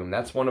Perfume.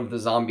 That's one of the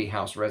zombie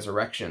house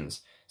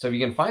resurrections. So if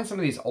you can find some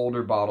of these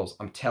older bottles,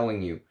 I'm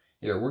telling you.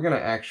 Here, we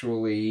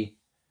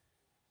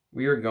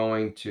are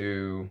going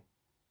to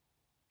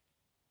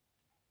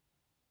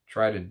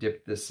try to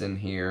dip this in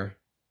here.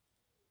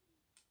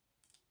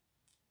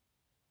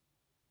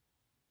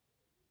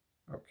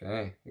 Okay,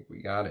 I think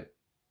we got it.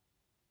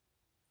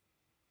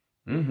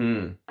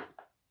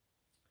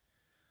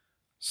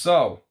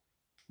 So,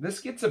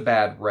 this gets a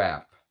bad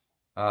rap.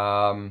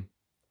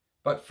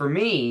 But for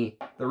me,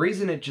 the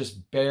reason it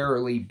just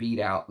barely beat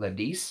out Le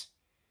Dix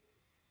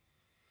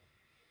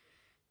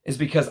is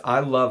because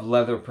I love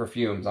leather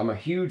perfumes. I'm a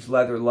huge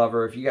leather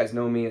lover. If you guys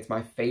know me, it's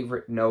my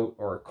favorite note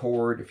or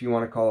accord, if you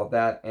want to call it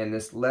that. And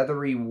this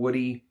leathery,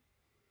 woody,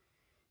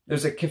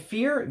 there's a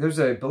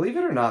kaffir, believe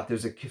it or not,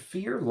 there's a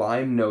kaffir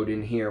lime note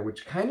in here,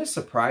 which kind of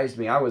surprised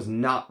me. I was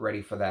not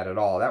ready for that at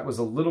all. That was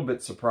a little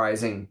bit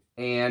surprising.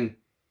 And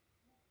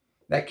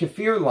that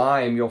kaffir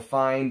lime you'll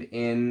find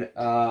in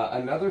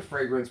another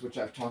fragrance, which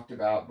I've talked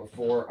about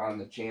before on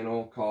the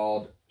channel,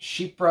 called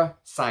Chypre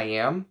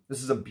Siam.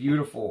 This is a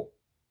beautiful,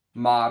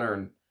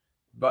 modern,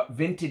 but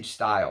vintage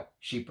style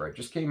Chypre. It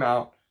just came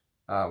out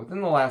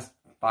within the last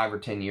 5 or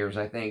 10 years,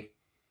 I think.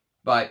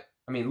 But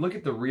I mean, look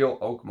at the real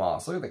oak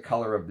moss. Look at the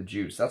color of the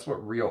juice. That's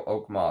what real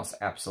oak moss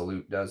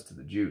absolute does to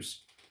the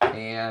juice.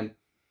 And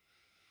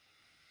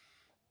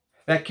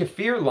that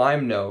kaffir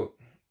lime note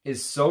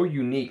is so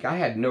unique. I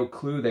had no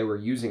clue they were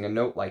using a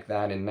note like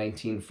that in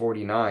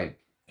 1949.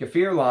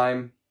 Kaffir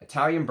lime,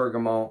 Italian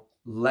bergamot,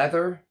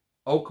 leather,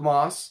 oak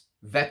moss,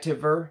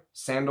 vetiver,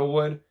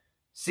 sandalwood,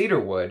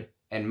 cedarwood,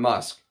 and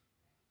musk.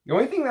 The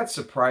only thing that's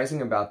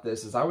surprising about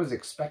this is I was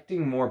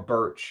expecting more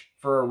birch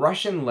for a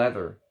Russian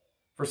leather.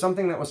 For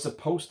something that was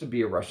supposed to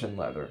be a Russian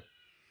leather.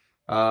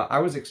 I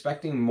was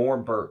expecting more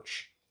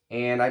birch.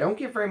 And I don't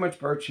get very much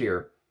birch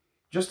here.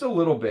 Just a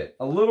little bit.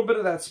 A little bit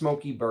of that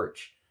smoky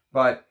birch.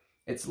 But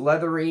it's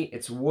leathery,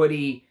 it's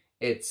woody,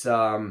 it's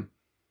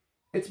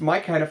my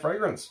kind of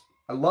fragrance.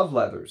 I love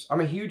leathers.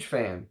 I'm a huge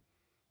fan.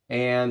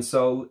 And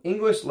so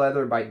English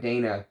Leather by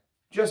Dana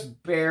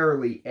just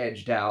barely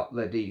edged out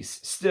Le Dix.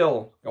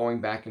 Still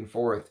going back and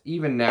forth.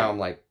 Even now I'm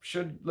like,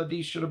 Le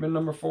Dix should have been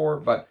number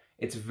 4, but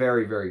it's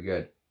very, very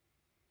good.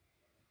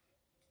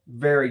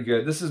 Very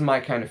good. This is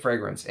my kind of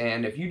fragrance.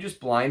 And if you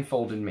just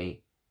blindfolded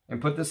me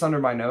and put this under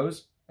my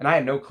nose, and I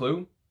had no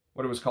clue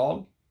what it was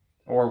called,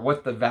 or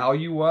what the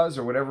value was,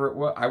 or whatever it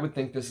was, I would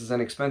think this is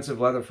an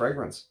expensive leather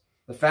fragrance.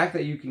 The fact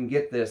that you can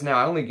get this, now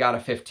I only got a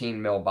 15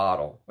 ml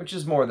bottle, which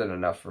is more than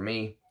enough for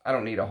me. I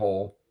don't need a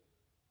whole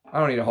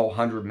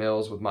 100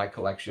 mils with my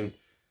collection.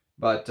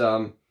 But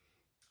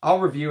I'll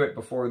review it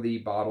before the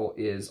bottle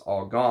is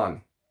all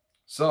gone.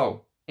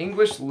 So,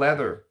 English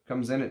Leather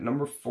comes in at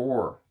number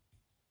 4.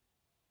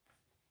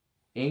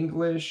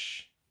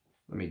 English,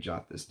 let me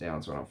jot this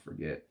down so I don't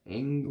forget.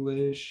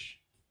 English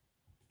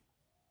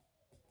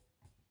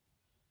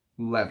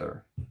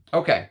Leather.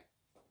 Okay.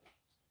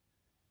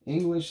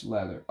 English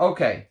Leather.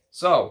 Okay,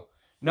 so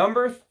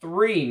number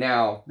 3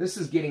 now. This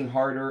is getting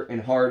harder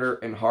and harder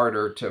and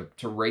harder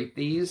to rate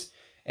these.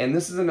 And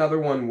this is another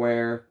one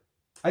where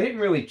I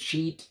didn't really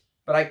cheat,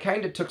 but I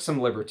kind of took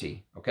some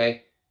liberty,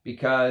 okay?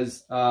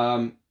 Because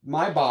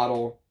my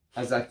bottle,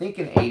 as I think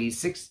in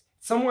 86,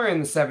 somewhere in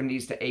the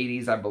 70s to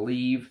 80s, I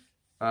believe,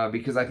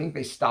 because I think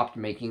they stopped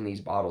making these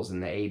bottles in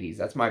the 80s.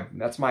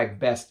 That's my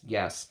best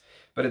guess.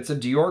 But it's a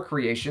Dior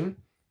creation,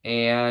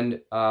 and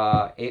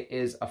it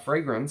is a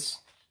fragrance.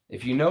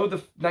 If you know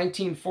the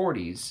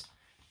 1940s,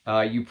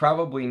 you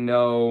probably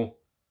know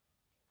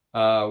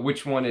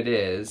which one it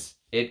is.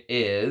 It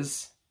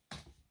is...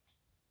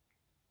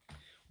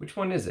 Which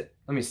one is it?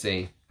 Let me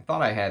see. I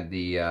thought I had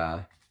the...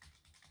 I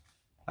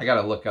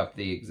gotta look up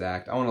the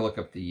exact... I want to look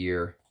up the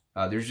year.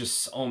 There's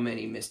just so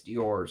many Miss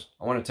Diors.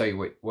 I want to tell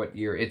you what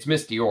year. It's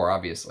Miss Dior,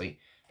 obviously.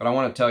 But I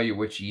want to tell you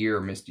which year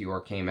Miss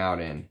Dior came out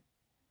in.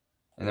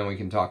 And then we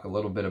can talk a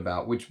little bit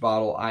about which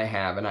bottle I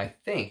have. And I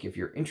think, if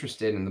you're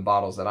interested in the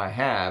bottles that I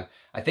have,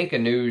 I think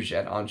Anuj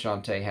at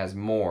Enchante has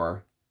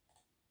more.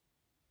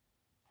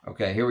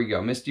 Okay, here we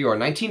go. Miss Dior.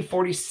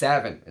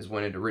 1947 is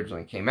when it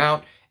originally came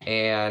out.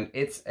 And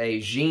it's a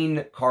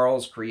Jean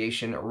Carl's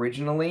creation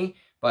originally.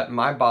 But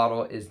my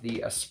bottle is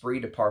the Esprit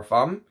de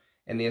Parfum.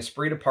 And the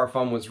Esprit de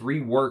Parfum was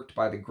reworked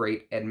by the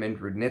great Edmund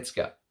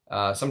Rudnitska.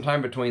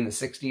 Sometime between the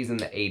 60s and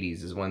the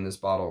 80s is when this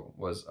bottle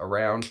was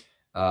around.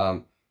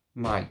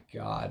 My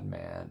God,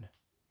 man.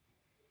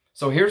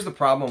 So here's the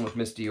problem with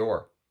Miss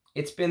Dior.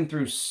 It's been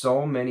through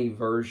so many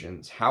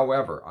versions.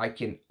 However, I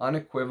can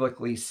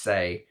unequivocally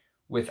say,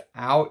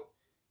 without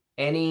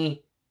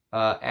any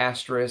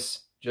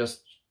asterisk,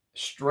 just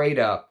straight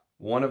up,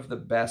 one of the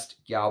best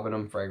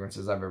galbanum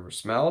fragrances I've ever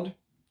smelled.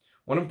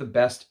 One of the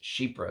best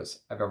Chypres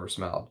I've ever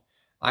smelled.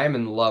 I am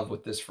in love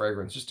with this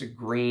fragrance. Just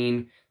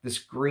this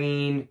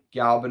green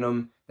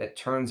galbanum that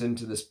turns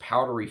into this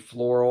powdery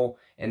floral,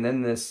 and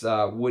then this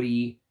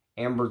woody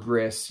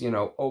ambergris, you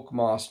know, oak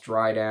moss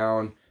dry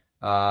down.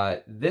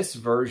 This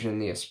version,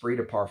 the Esprit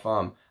de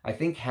Parfum, I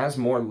think has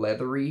more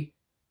leathery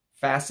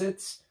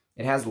facets.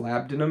 It has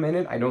labdanum in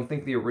it. I don't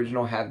think the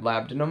original had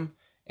labdanum,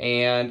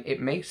 and it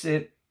makes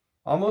it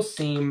almost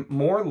seem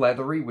more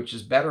leathery, which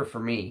is better for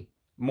me.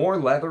 More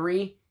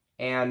leathery.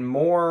 And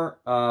more,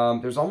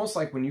 there's almost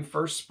like when you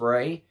first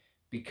spray,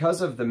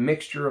 because of the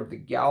mixture of the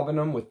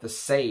galbanum with the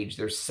sage.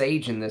 There's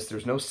sage in this.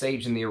 There's no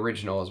sage in the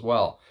original as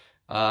well.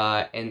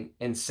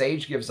 And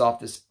sage gives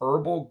off this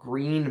herbal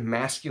green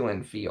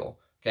masculine feel,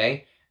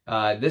 okay?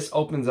 This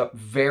opens up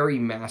very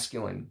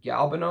masculine.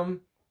 Galbanum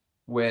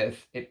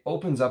it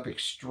opens up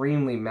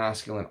extremely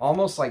masculine,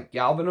 almost like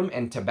galbanum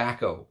and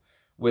tobacco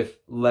with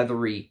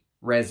leathery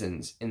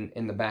resins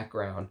in the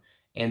background.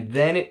 And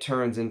then it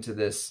turns into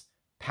this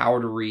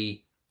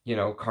powdery, you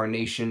know,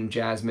 carnation,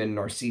 jasmine,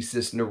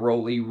 narcissus,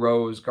 neroli,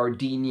 rose,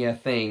 gardenia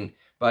thing.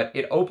 But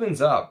it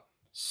opens up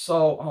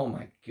so, oh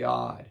my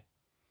God.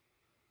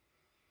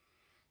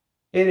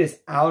 It is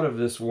out of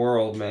this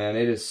world, man.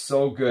 It is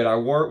so good. I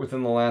wore it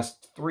within the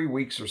last 3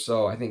 weeks or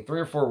so. I think 3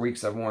 or 4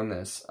 weeks I've worn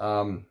this.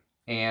 And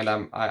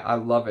I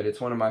love it.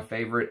 It's one of my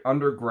favorite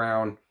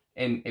underground.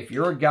 And if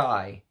you're a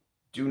guy,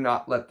 do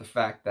not let the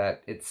fact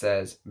that it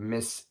says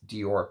Miss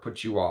Dior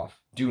put you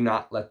off. Do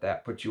not let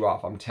that put you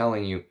off. I'm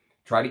telling you.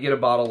 Try to get a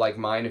bottle like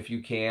mine if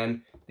you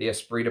can. The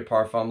Esprit de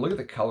Parfum. Look at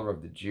the color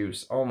of the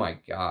juice. Oh my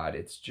God.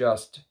 It's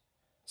just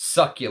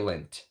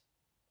succulent.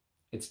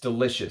 It's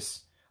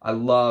delicious. I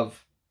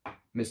love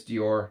Miss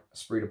Dior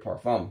Esprit de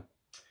Parfum.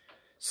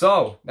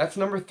 So, that's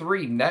number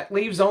 3. That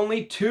leaves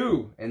only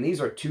 2. And these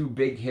are 2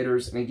 big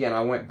hitters. And again,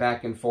 I went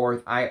back and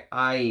forth.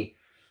 I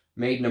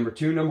made number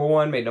 2 number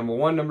 1, made number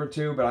 1 number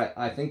 2, but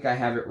I think I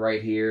have it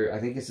right here. I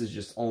think this is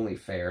just only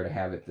fair to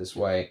have it this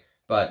way.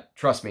 But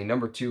trust me,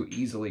 number 2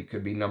 easily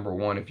could be number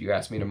 1 if you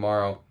ask me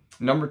tomorrow.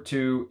 Number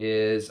 2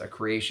 is a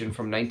creation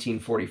from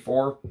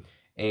 1944,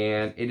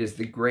 and it is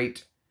the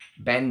great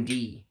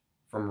Bandit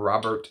from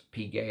Robert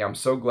Piguet. I'm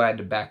so glad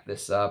to back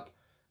this up.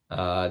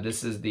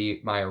 This is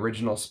my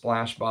original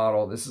splash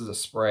bottle. This is a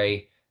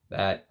spray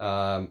that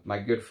my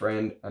good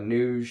friend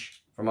Anuj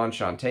from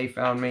Enchanté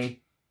found me.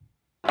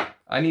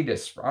 I need to.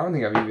 I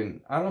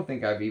don't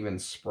think I've even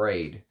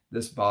sprayed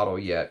this bottle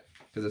yet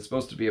because it's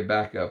supposed to be a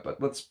backup.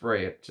 But let's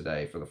spray it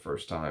today for the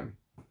first time.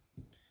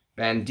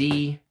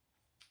 Bandit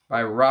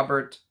by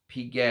Robert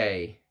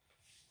Piguet.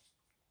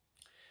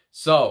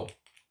 So,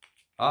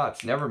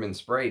 it's never been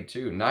sprayed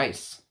too.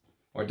 Nice.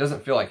 Or it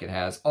doesn't feel like it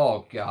has.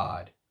 Oh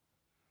God.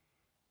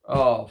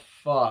 Oh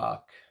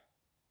fuck.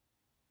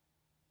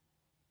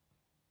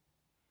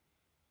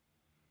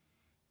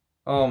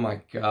 Oh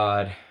my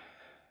God.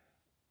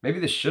 Maybe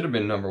this should have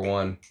been number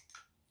 1.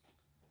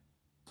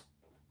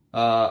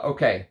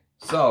 Okay,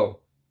 so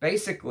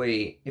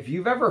basically, if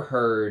you've ever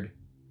heard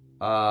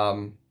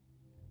Roja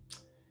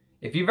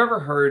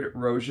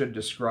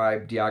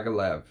describe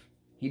Diaghilev,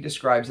 he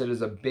describes it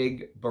as a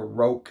big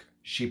Baroque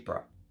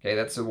Chypre. Okay,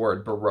 that's the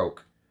word,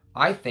 Baroque.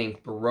 I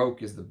think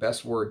Baroque is the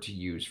best word to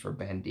use for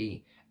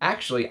Bandit.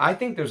 Actually, I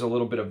think there's a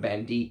little bit of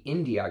Bandit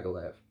in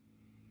Diaghilev.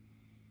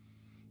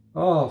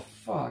 Oh,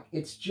 fuck.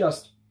 It's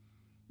just...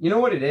 You know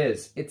what it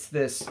is? It's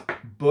this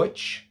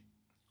butch,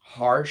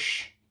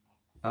 harsh,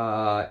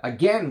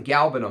 again,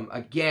 galbanum.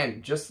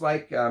 Again, just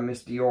like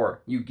Miss Dior.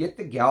 You get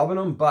the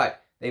galbanum,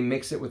 but they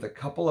mix it with a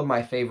couple of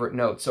my favorite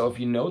notes. So if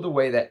you know the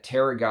way that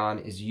tarragon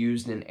is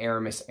used in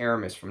Aramis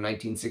Aramis from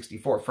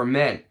 1964 for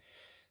men,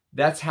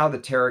 that's how the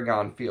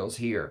tarragon feels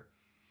here.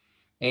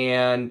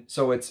 And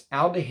so it's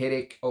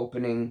aldehydic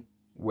opening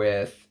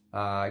with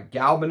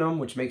galbanum,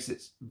 which makes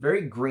it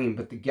very green.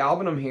 But the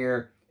galbanum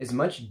here is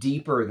much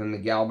deeper than the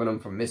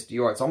galbanum from Miss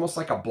Dior. It's almost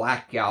like a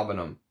black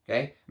galbanum,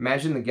 okay?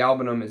 Imagine the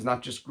galbanum is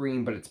not just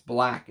green, but it's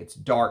black. It's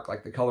dark,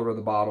 like the color of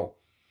the bottle.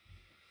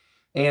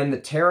 And the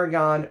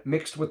tarragon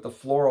mixed with the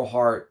floral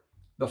heart.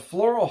 The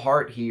floral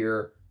heart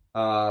here,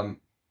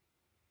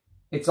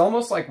 it's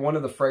almost like one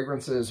of the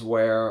fragrances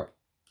where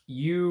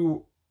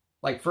you,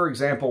 like for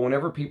example,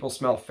 whenever people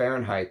smell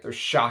Fahrenheit, they're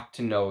shocked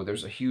to know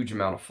there's a huge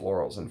amount of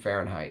florals in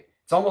Fahrenheit.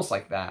 It's almost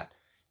like that.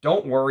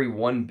 Don't worry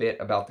one bit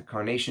about the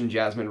carnation,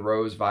 jasmine,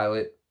 rose,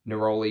 violet,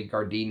 neroli,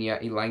 gardenia,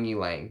 ylang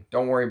ylang.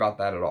 Don't worry about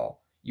that at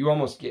all. You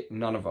almost get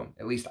none of them.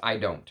 At least I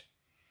don't.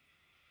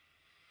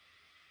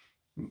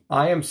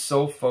 I am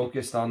so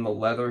focused on the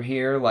leather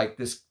here, like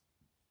this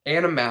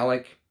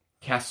animalic,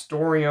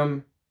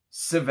 castoreum,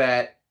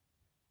 civet,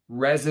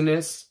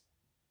 resinous,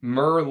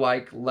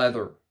 myrrh-like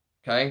leather,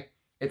 okay?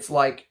 It's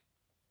like,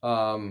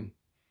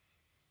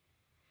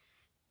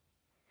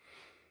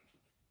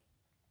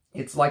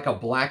 it's like a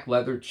black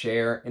leather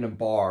chair in a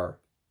bar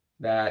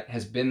that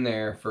has been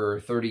there for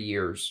 30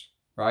 years,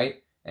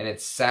 right? And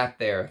it's sat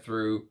there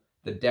through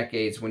the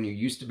decades when you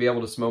used to be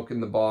able to smoke in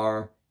the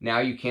bar. Now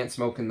you can't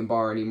smoke in the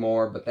bar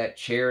anymore, but that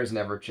chair has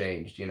never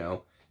changed, you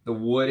know? The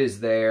wood is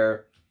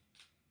there.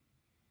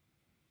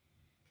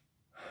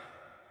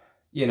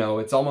 You know,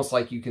 it's almost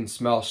like you can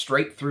smell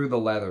straight through the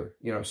leather,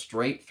 you know,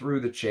 straight through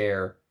the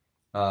chair.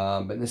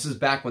 But this is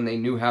back when they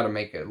knew how to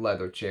make a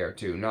leather chair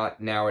too, not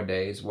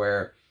nowadays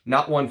where...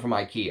 Not one from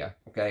IKEA,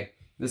 okay?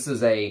 This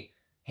is a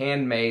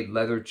handmade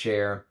leather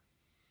chair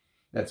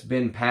that's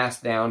been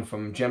passed down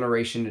from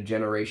generation to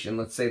generation.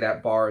 Let's say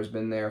that bar has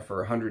been there for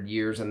 100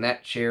 years, and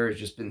that chair has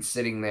just been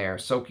sitting there,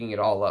 soaking it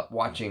all up,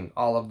 watching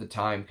all of the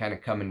time kind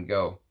of come and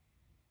go.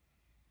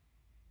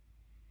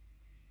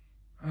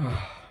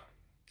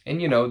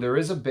 And, you know, there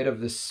is a bit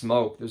of this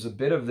smoke. There's a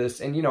bit of this,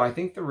 and, you know, I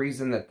think the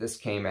reason that this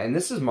came, and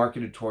this is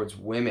marketed towards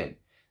women.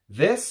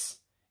 This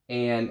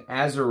and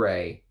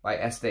Areej by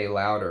Estee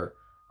Lauder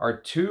are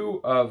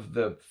 2 of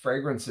the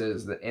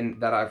fragrances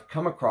that I've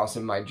come across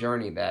in my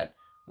journey that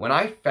when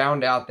I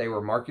found out they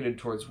were marketed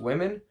towards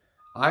women,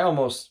 I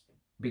almost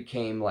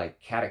became like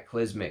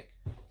cataclysmic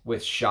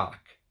with shock,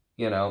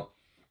 you know.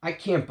 I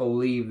can't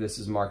believe this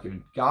is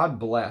marketed. God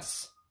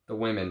bless the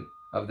women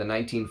of the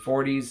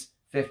 1940s,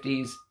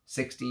 50s,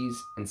 60s,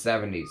 and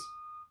 70s.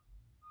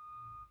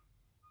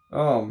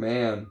 Oh,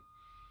 man.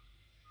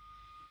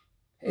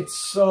 It's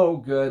so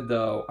good,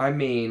 though. I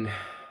mean,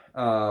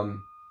 sorry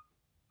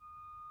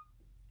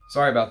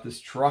about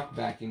this truck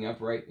backing up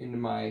right into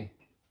my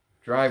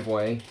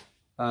driveway.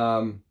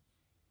 Yeah,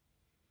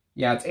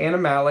 it's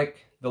animalic.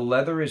 The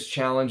leather is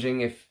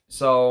challenging. If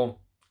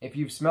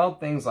you've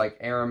smelled things like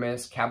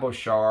Aramis,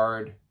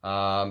 Cabochard,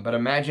 but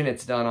imagine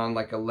it's done on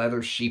like a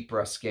leather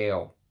Chypre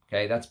scale.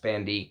 Okay, that's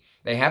Bandit.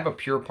 They have a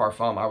pure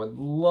parfum. I would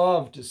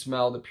love to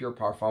smell the pure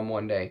parfum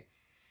one day.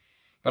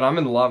 But I'm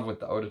in love with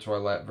the eau de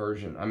toilette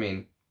version. I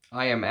mean,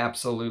 I am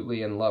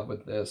absolutely in love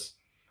with this.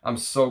 I'm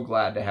so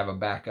glad to have a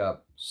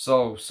backup.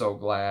 So, so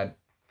glad.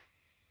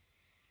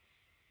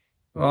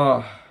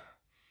 Oh,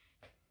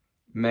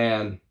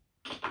 man.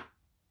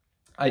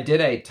 I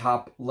did a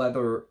top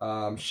leather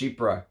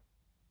Chypre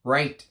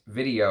ranked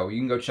video. You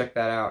can go check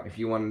that out if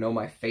you want to know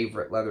my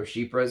favorite leather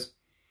Chypres.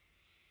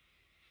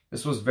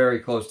 This was very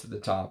close to the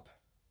top.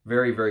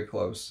 Very, very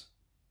close.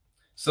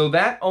 So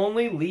that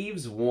only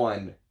leaves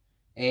one.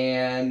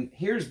 And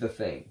here's the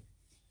thing.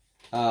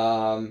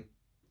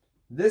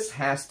 This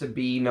has to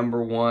be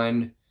number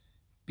one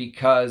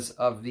because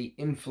of the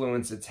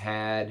influence it's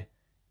had.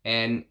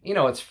 And, you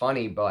know, it's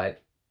funny,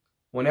 but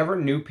whenever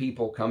new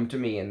people come to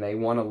me and they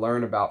want to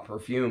learn about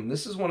perfume,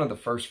 this is one of the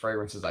first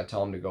fragrances I tell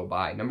them to go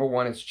buy. Number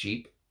one, it's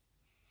cheap.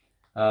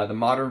 The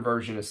modern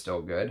version is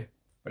still good.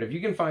 But if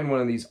you can find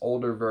one of these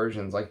older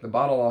versions, like the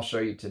bottle I'll show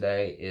you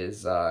today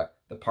is the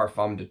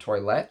Parfum de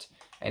Toilette.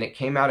 And it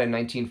came out in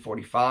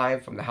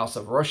 1945 from the house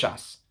of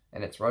Rochas.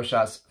 And it's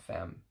Rochas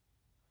Femme.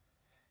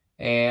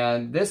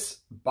 And this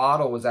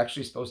bottle was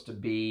actually supposed to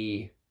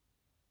be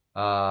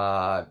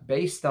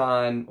based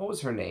on, what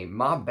was her name?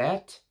 Ma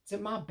Bette? Is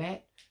it Ma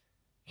Bette?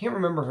 Can't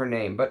remember her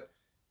name, but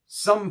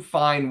some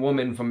fine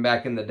woman from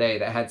back in the day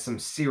that had some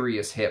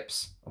serious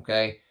hips,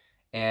 okay?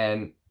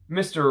 And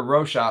Mr.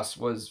 Rochas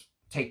was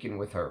taken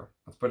with her.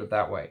 Let's put it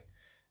that way.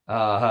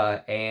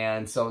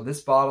 And so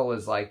this bottle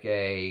is like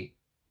a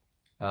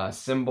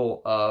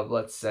symbol of,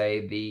 let's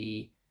say,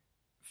 the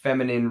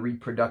feminine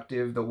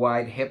reproductive, the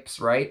wide hips,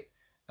 right?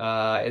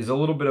 Is a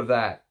little bit of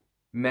that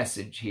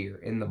message here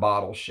in the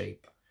bottle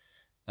shape.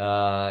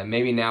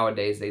 Maybe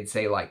nowadays they'd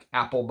say like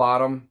apple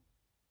bottom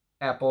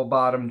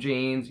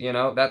jeans, you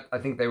know, that I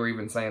think they were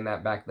even saying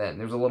that back then.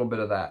 There's a little bit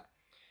of that.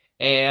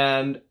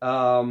 And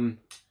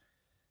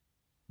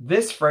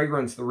this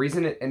fragrance, the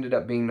reason it ended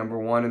up being number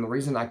one and the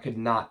reason I could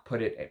not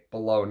put it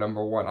below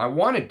number one, I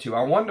wanted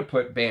to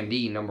put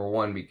Bandit number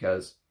one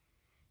because,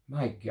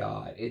 my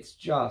God, it's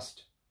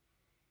just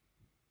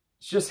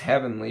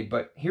heavenly.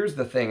 But here's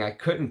the thing, I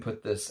couldn't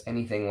put this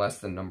anything less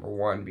than number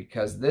one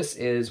because this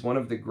is one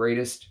of the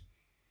greatest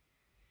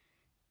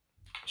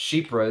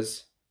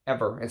Chypres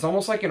ever. It's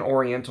almost like an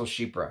Oriental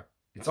Chypre.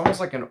 It's almost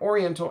like an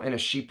Oriental and a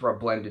Chypre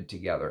blended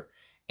together.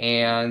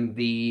 And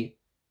the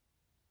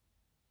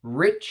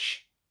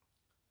rich,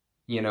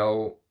 you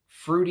know,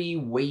 fruity,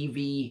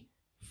 wavy,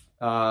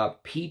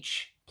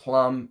 peach,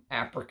 plum,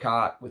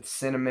 apricot with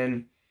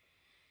cinnamon.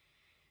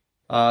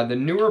 The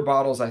newer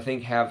bottles, I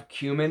think, have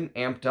cumin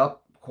amped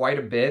up quite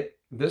a bit.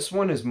 This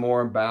one is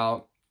more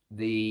about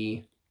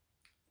the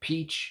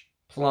peach,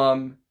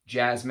 plum,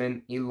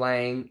 jasmine,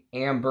 ylang,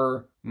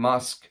 amber,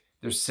 musk.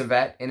 There's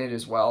civet in it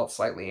as well. It's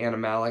slightly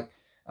animalic.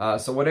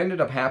 So what ended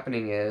up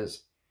happening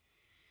is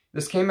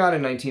this came out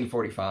in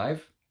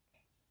 1945.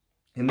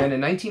 And then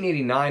in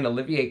 1989,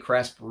 Olivier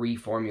Cresp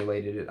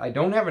reformulated it. I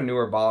don't have a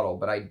newer bottle,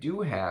 but I do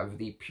have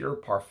the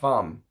Pure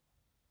Parfum.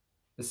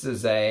 This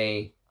is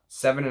a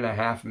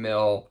 7.5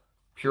 ml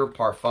Pure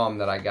Parfum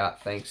that I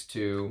got thanks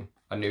to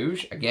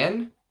Areej.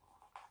 Again,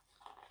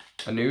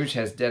 Areej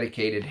has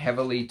dedicated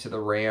heavily to the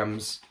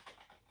Rams.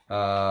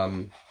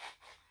 And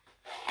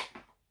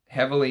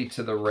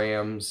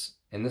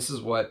this is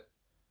what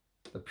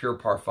the Pure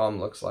Parfum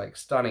looks like.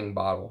 Stunning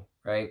bottle,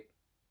 right?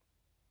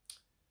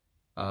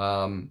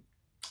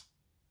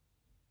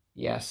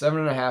 Yeah,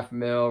 7.5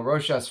 ml,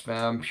 Rochas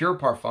Femme, Pure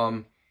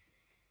Parfum.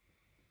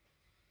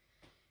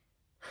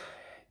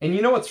 And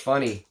you know what's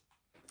funny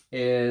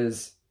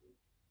is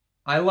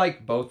I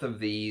like both of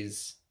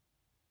these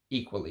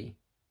equally.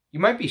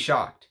 You might be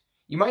shocked.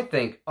 You might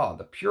think, oh,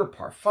 the Pure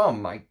Parfum,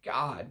 my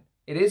God,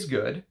 it is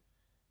good,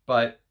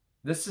 but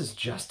this is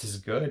just as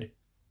good.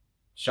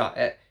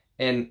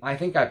 And I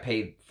think I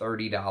paid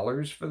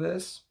 $30 for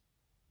this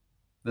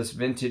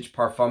vintage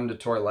Parfum de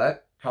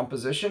Toilette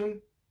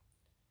composition.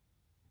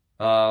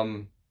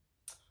 I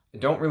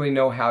don't really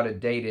know how to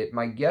date it.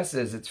 My guess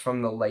is it's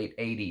from the late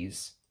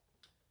 80s,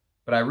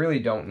 but I really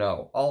don't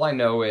know. All I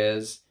know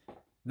is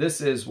this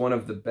is one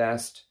of the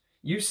best.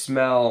 You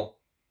smell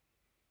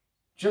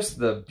just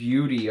the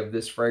beauty of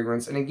this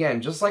fragrance. And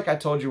again, just like I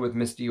told you with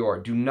Miss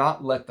Dior, do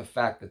not let the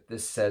fact that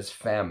this says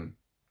femme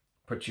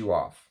put you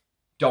off.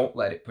 Don't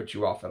let it put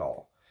you off at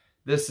all.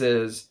 This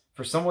is,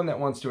 for someone that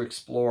wants to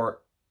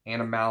explore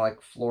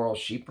animalic floral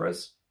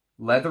chypres,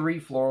 leathery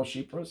floral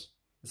chypres,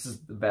 this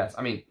is the best.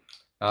 I mean,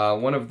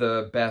 one of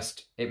the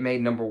best. It made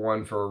number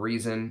one for a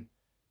reason.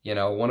 You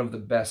know, one of the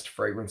best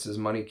fragrances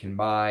money can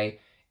buy.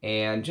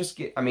 And just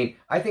get, I mean,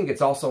 I think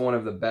it's also one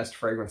of the best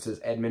fragrances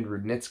Edmund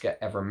Rudnitska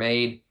ever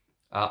made.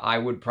 I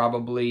would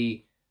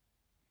probably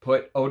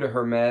put Eau de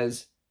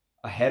Hermes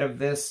ahead of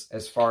this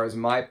as far as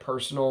my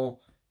personal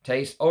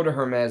taste. Eau de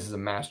Hermes is a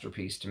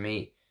masterpiece to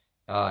me.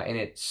 And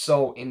it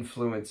so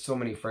influenced so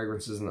many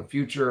fragrances in the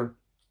future.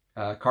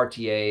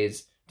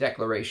 Cartier's,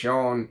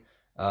 Declaration,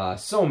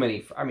 so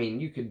many, I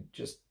mean, you could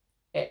just,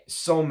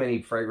 so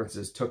many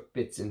fragrances took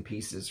bits and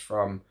pieces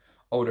from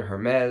Eau de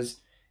Hermes.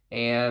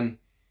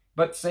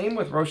 But same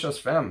with Rochas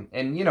Femme.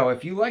 And, you know,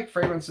 if you like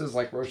fragrances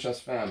like Rochas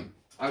Femme,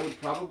 I would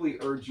probably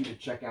urge you to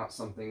check out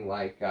something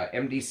like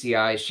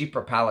MDCI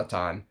Chypre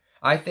Palatin.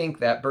 I think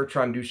that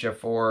Bertrand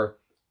Duchefort,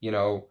 you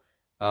know,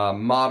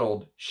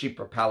 modeled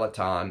Chypre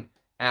Palatin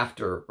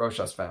after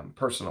Rochas Femme,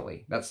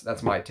 personally.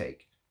 That's my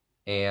take.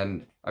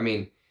 And, I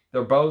mean,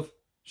 they're both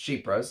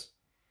Chypres,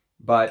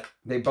 but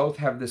they both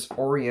have this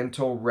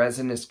oriental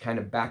resinous kind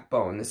of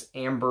backbone, this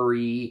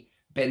ambery,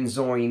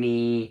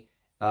 benzoin-y,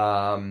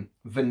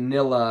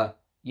 vanilla,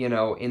 you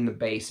know, in the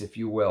base, if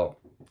you will.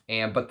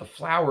 But the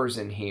flowers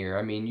in here,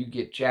 I mean, you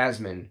get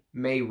jasmine,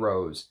 May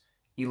rose,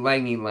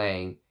 ylang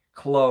ylang,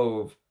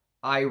 clove,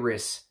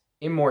 iris,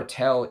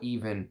 immortelle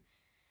even.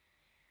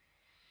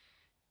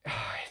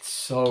 It's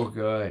so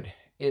good.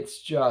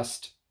 It's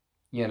just,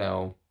 you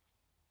know.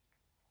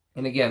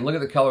 And again, look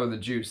at the color of the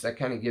juice. That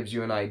kind of gives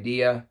you an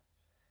idea.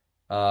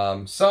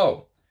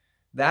 So,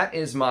 that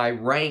is my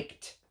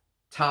ranked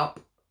top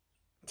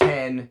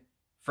 10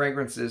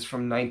 fragrances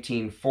from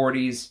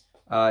 1940s.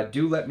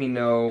 Do let me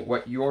know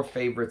what your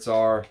favorites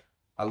are.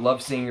 I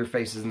love seeing your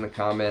faces in the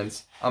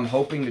comments. I'm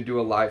hoping to do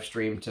a live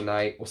stream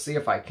tonight. We'll see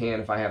if I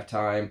can, if I have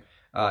time.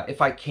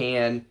 If I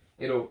can,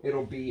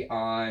 it'll be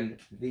on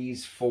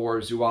these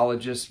 4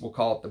 zoologists. We'll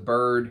call it the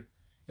bird.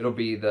 It'll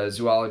be the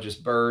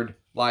zoologist bird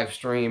live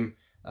stream,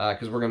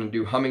 because we're going to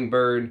do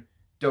hummingbird,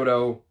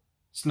 dodo,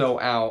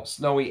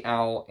 snowy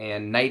owl,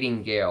 and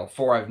nightingale.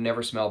 4 I've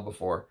never smelled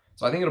before.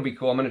 So I think it'll be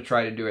cool. I'm going to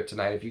try to do it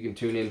tonight. If you can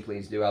tune in,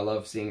 please do. I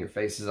love seeing your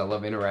faces. I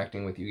love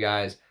interacting with you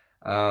guys.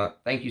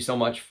 Thank you so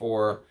much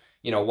for,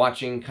 you know,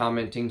 watching,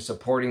 commenting,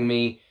 supporting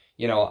me.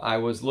 You know, I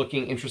was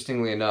looking,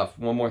 interestingly enough,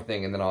 one more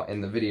thing and then I'll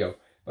end the video.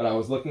 But I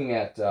was looking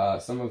at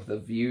some of the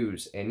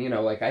views. And, you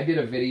know, like I did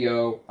a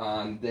video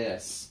on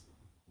this.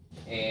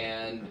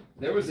 And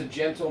there was a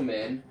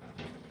gentleman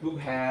who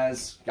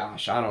has,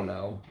 gosh, I don't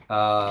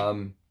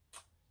know,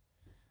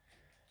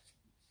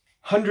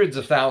 hundreds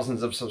of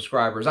thousands of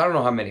subscribers. I don't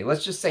know how many.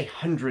 Let's just say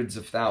hundreds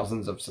of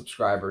thousands of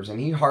subscribers. And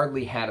he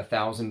hardly had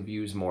 1,000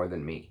 views more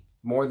than me.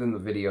 More than the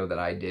video that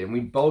I did. And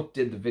we both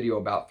did the video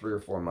about 3 or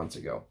 4 months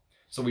ago.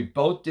 So we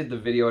both did the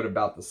video at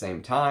about the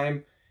same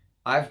time.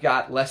 I've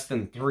got less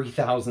than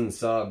 3,000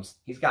 subs.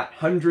 He's got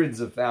hundreds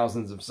of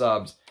thousands of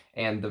subs.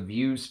 And the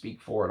views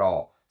speak for it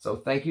all. So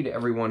thank you to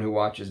everyone who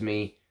watches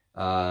me.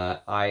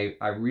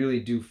 I really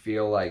do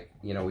feel like,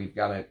 you know, we've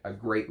got a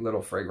great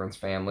little fragrance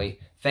family.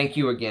 Thank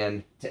you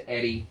again to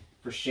Eddie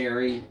for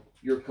sharing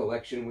your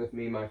collection with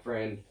me, my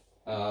friend.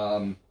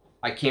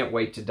 I can't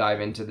wait to dive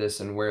into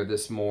this and wear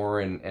this more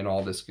and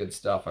all this good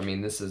stuff. I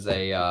mean, this is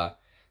a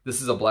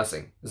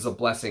blessing. This is a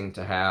blessing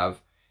to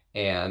have.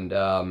 And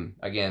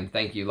again,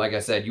 thank you. Like I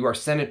said, you are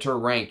senator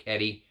rank,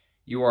 Eddie.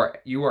 You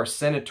are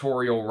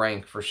senatorial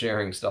rank for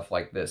sharing stuff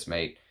like this,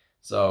 mate.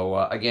 So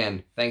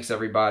again, thanks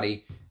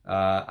everybody.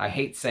 I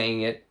hate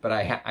saying it, but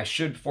I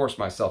should force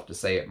myself to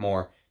say it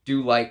more.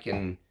 Do like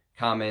and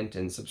comment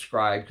and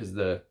subscribe, because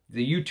the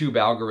YouTube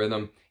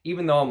algorithm,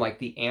 even though I'm like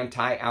the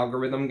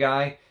anti-algorithm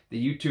guy,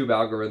 the YouTube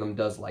algorithm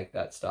does like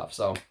that stuff.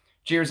 So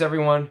cheers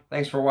everyone.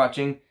 Thanks for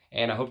watching,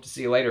 and I hope to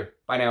see you later.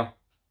 Bye now.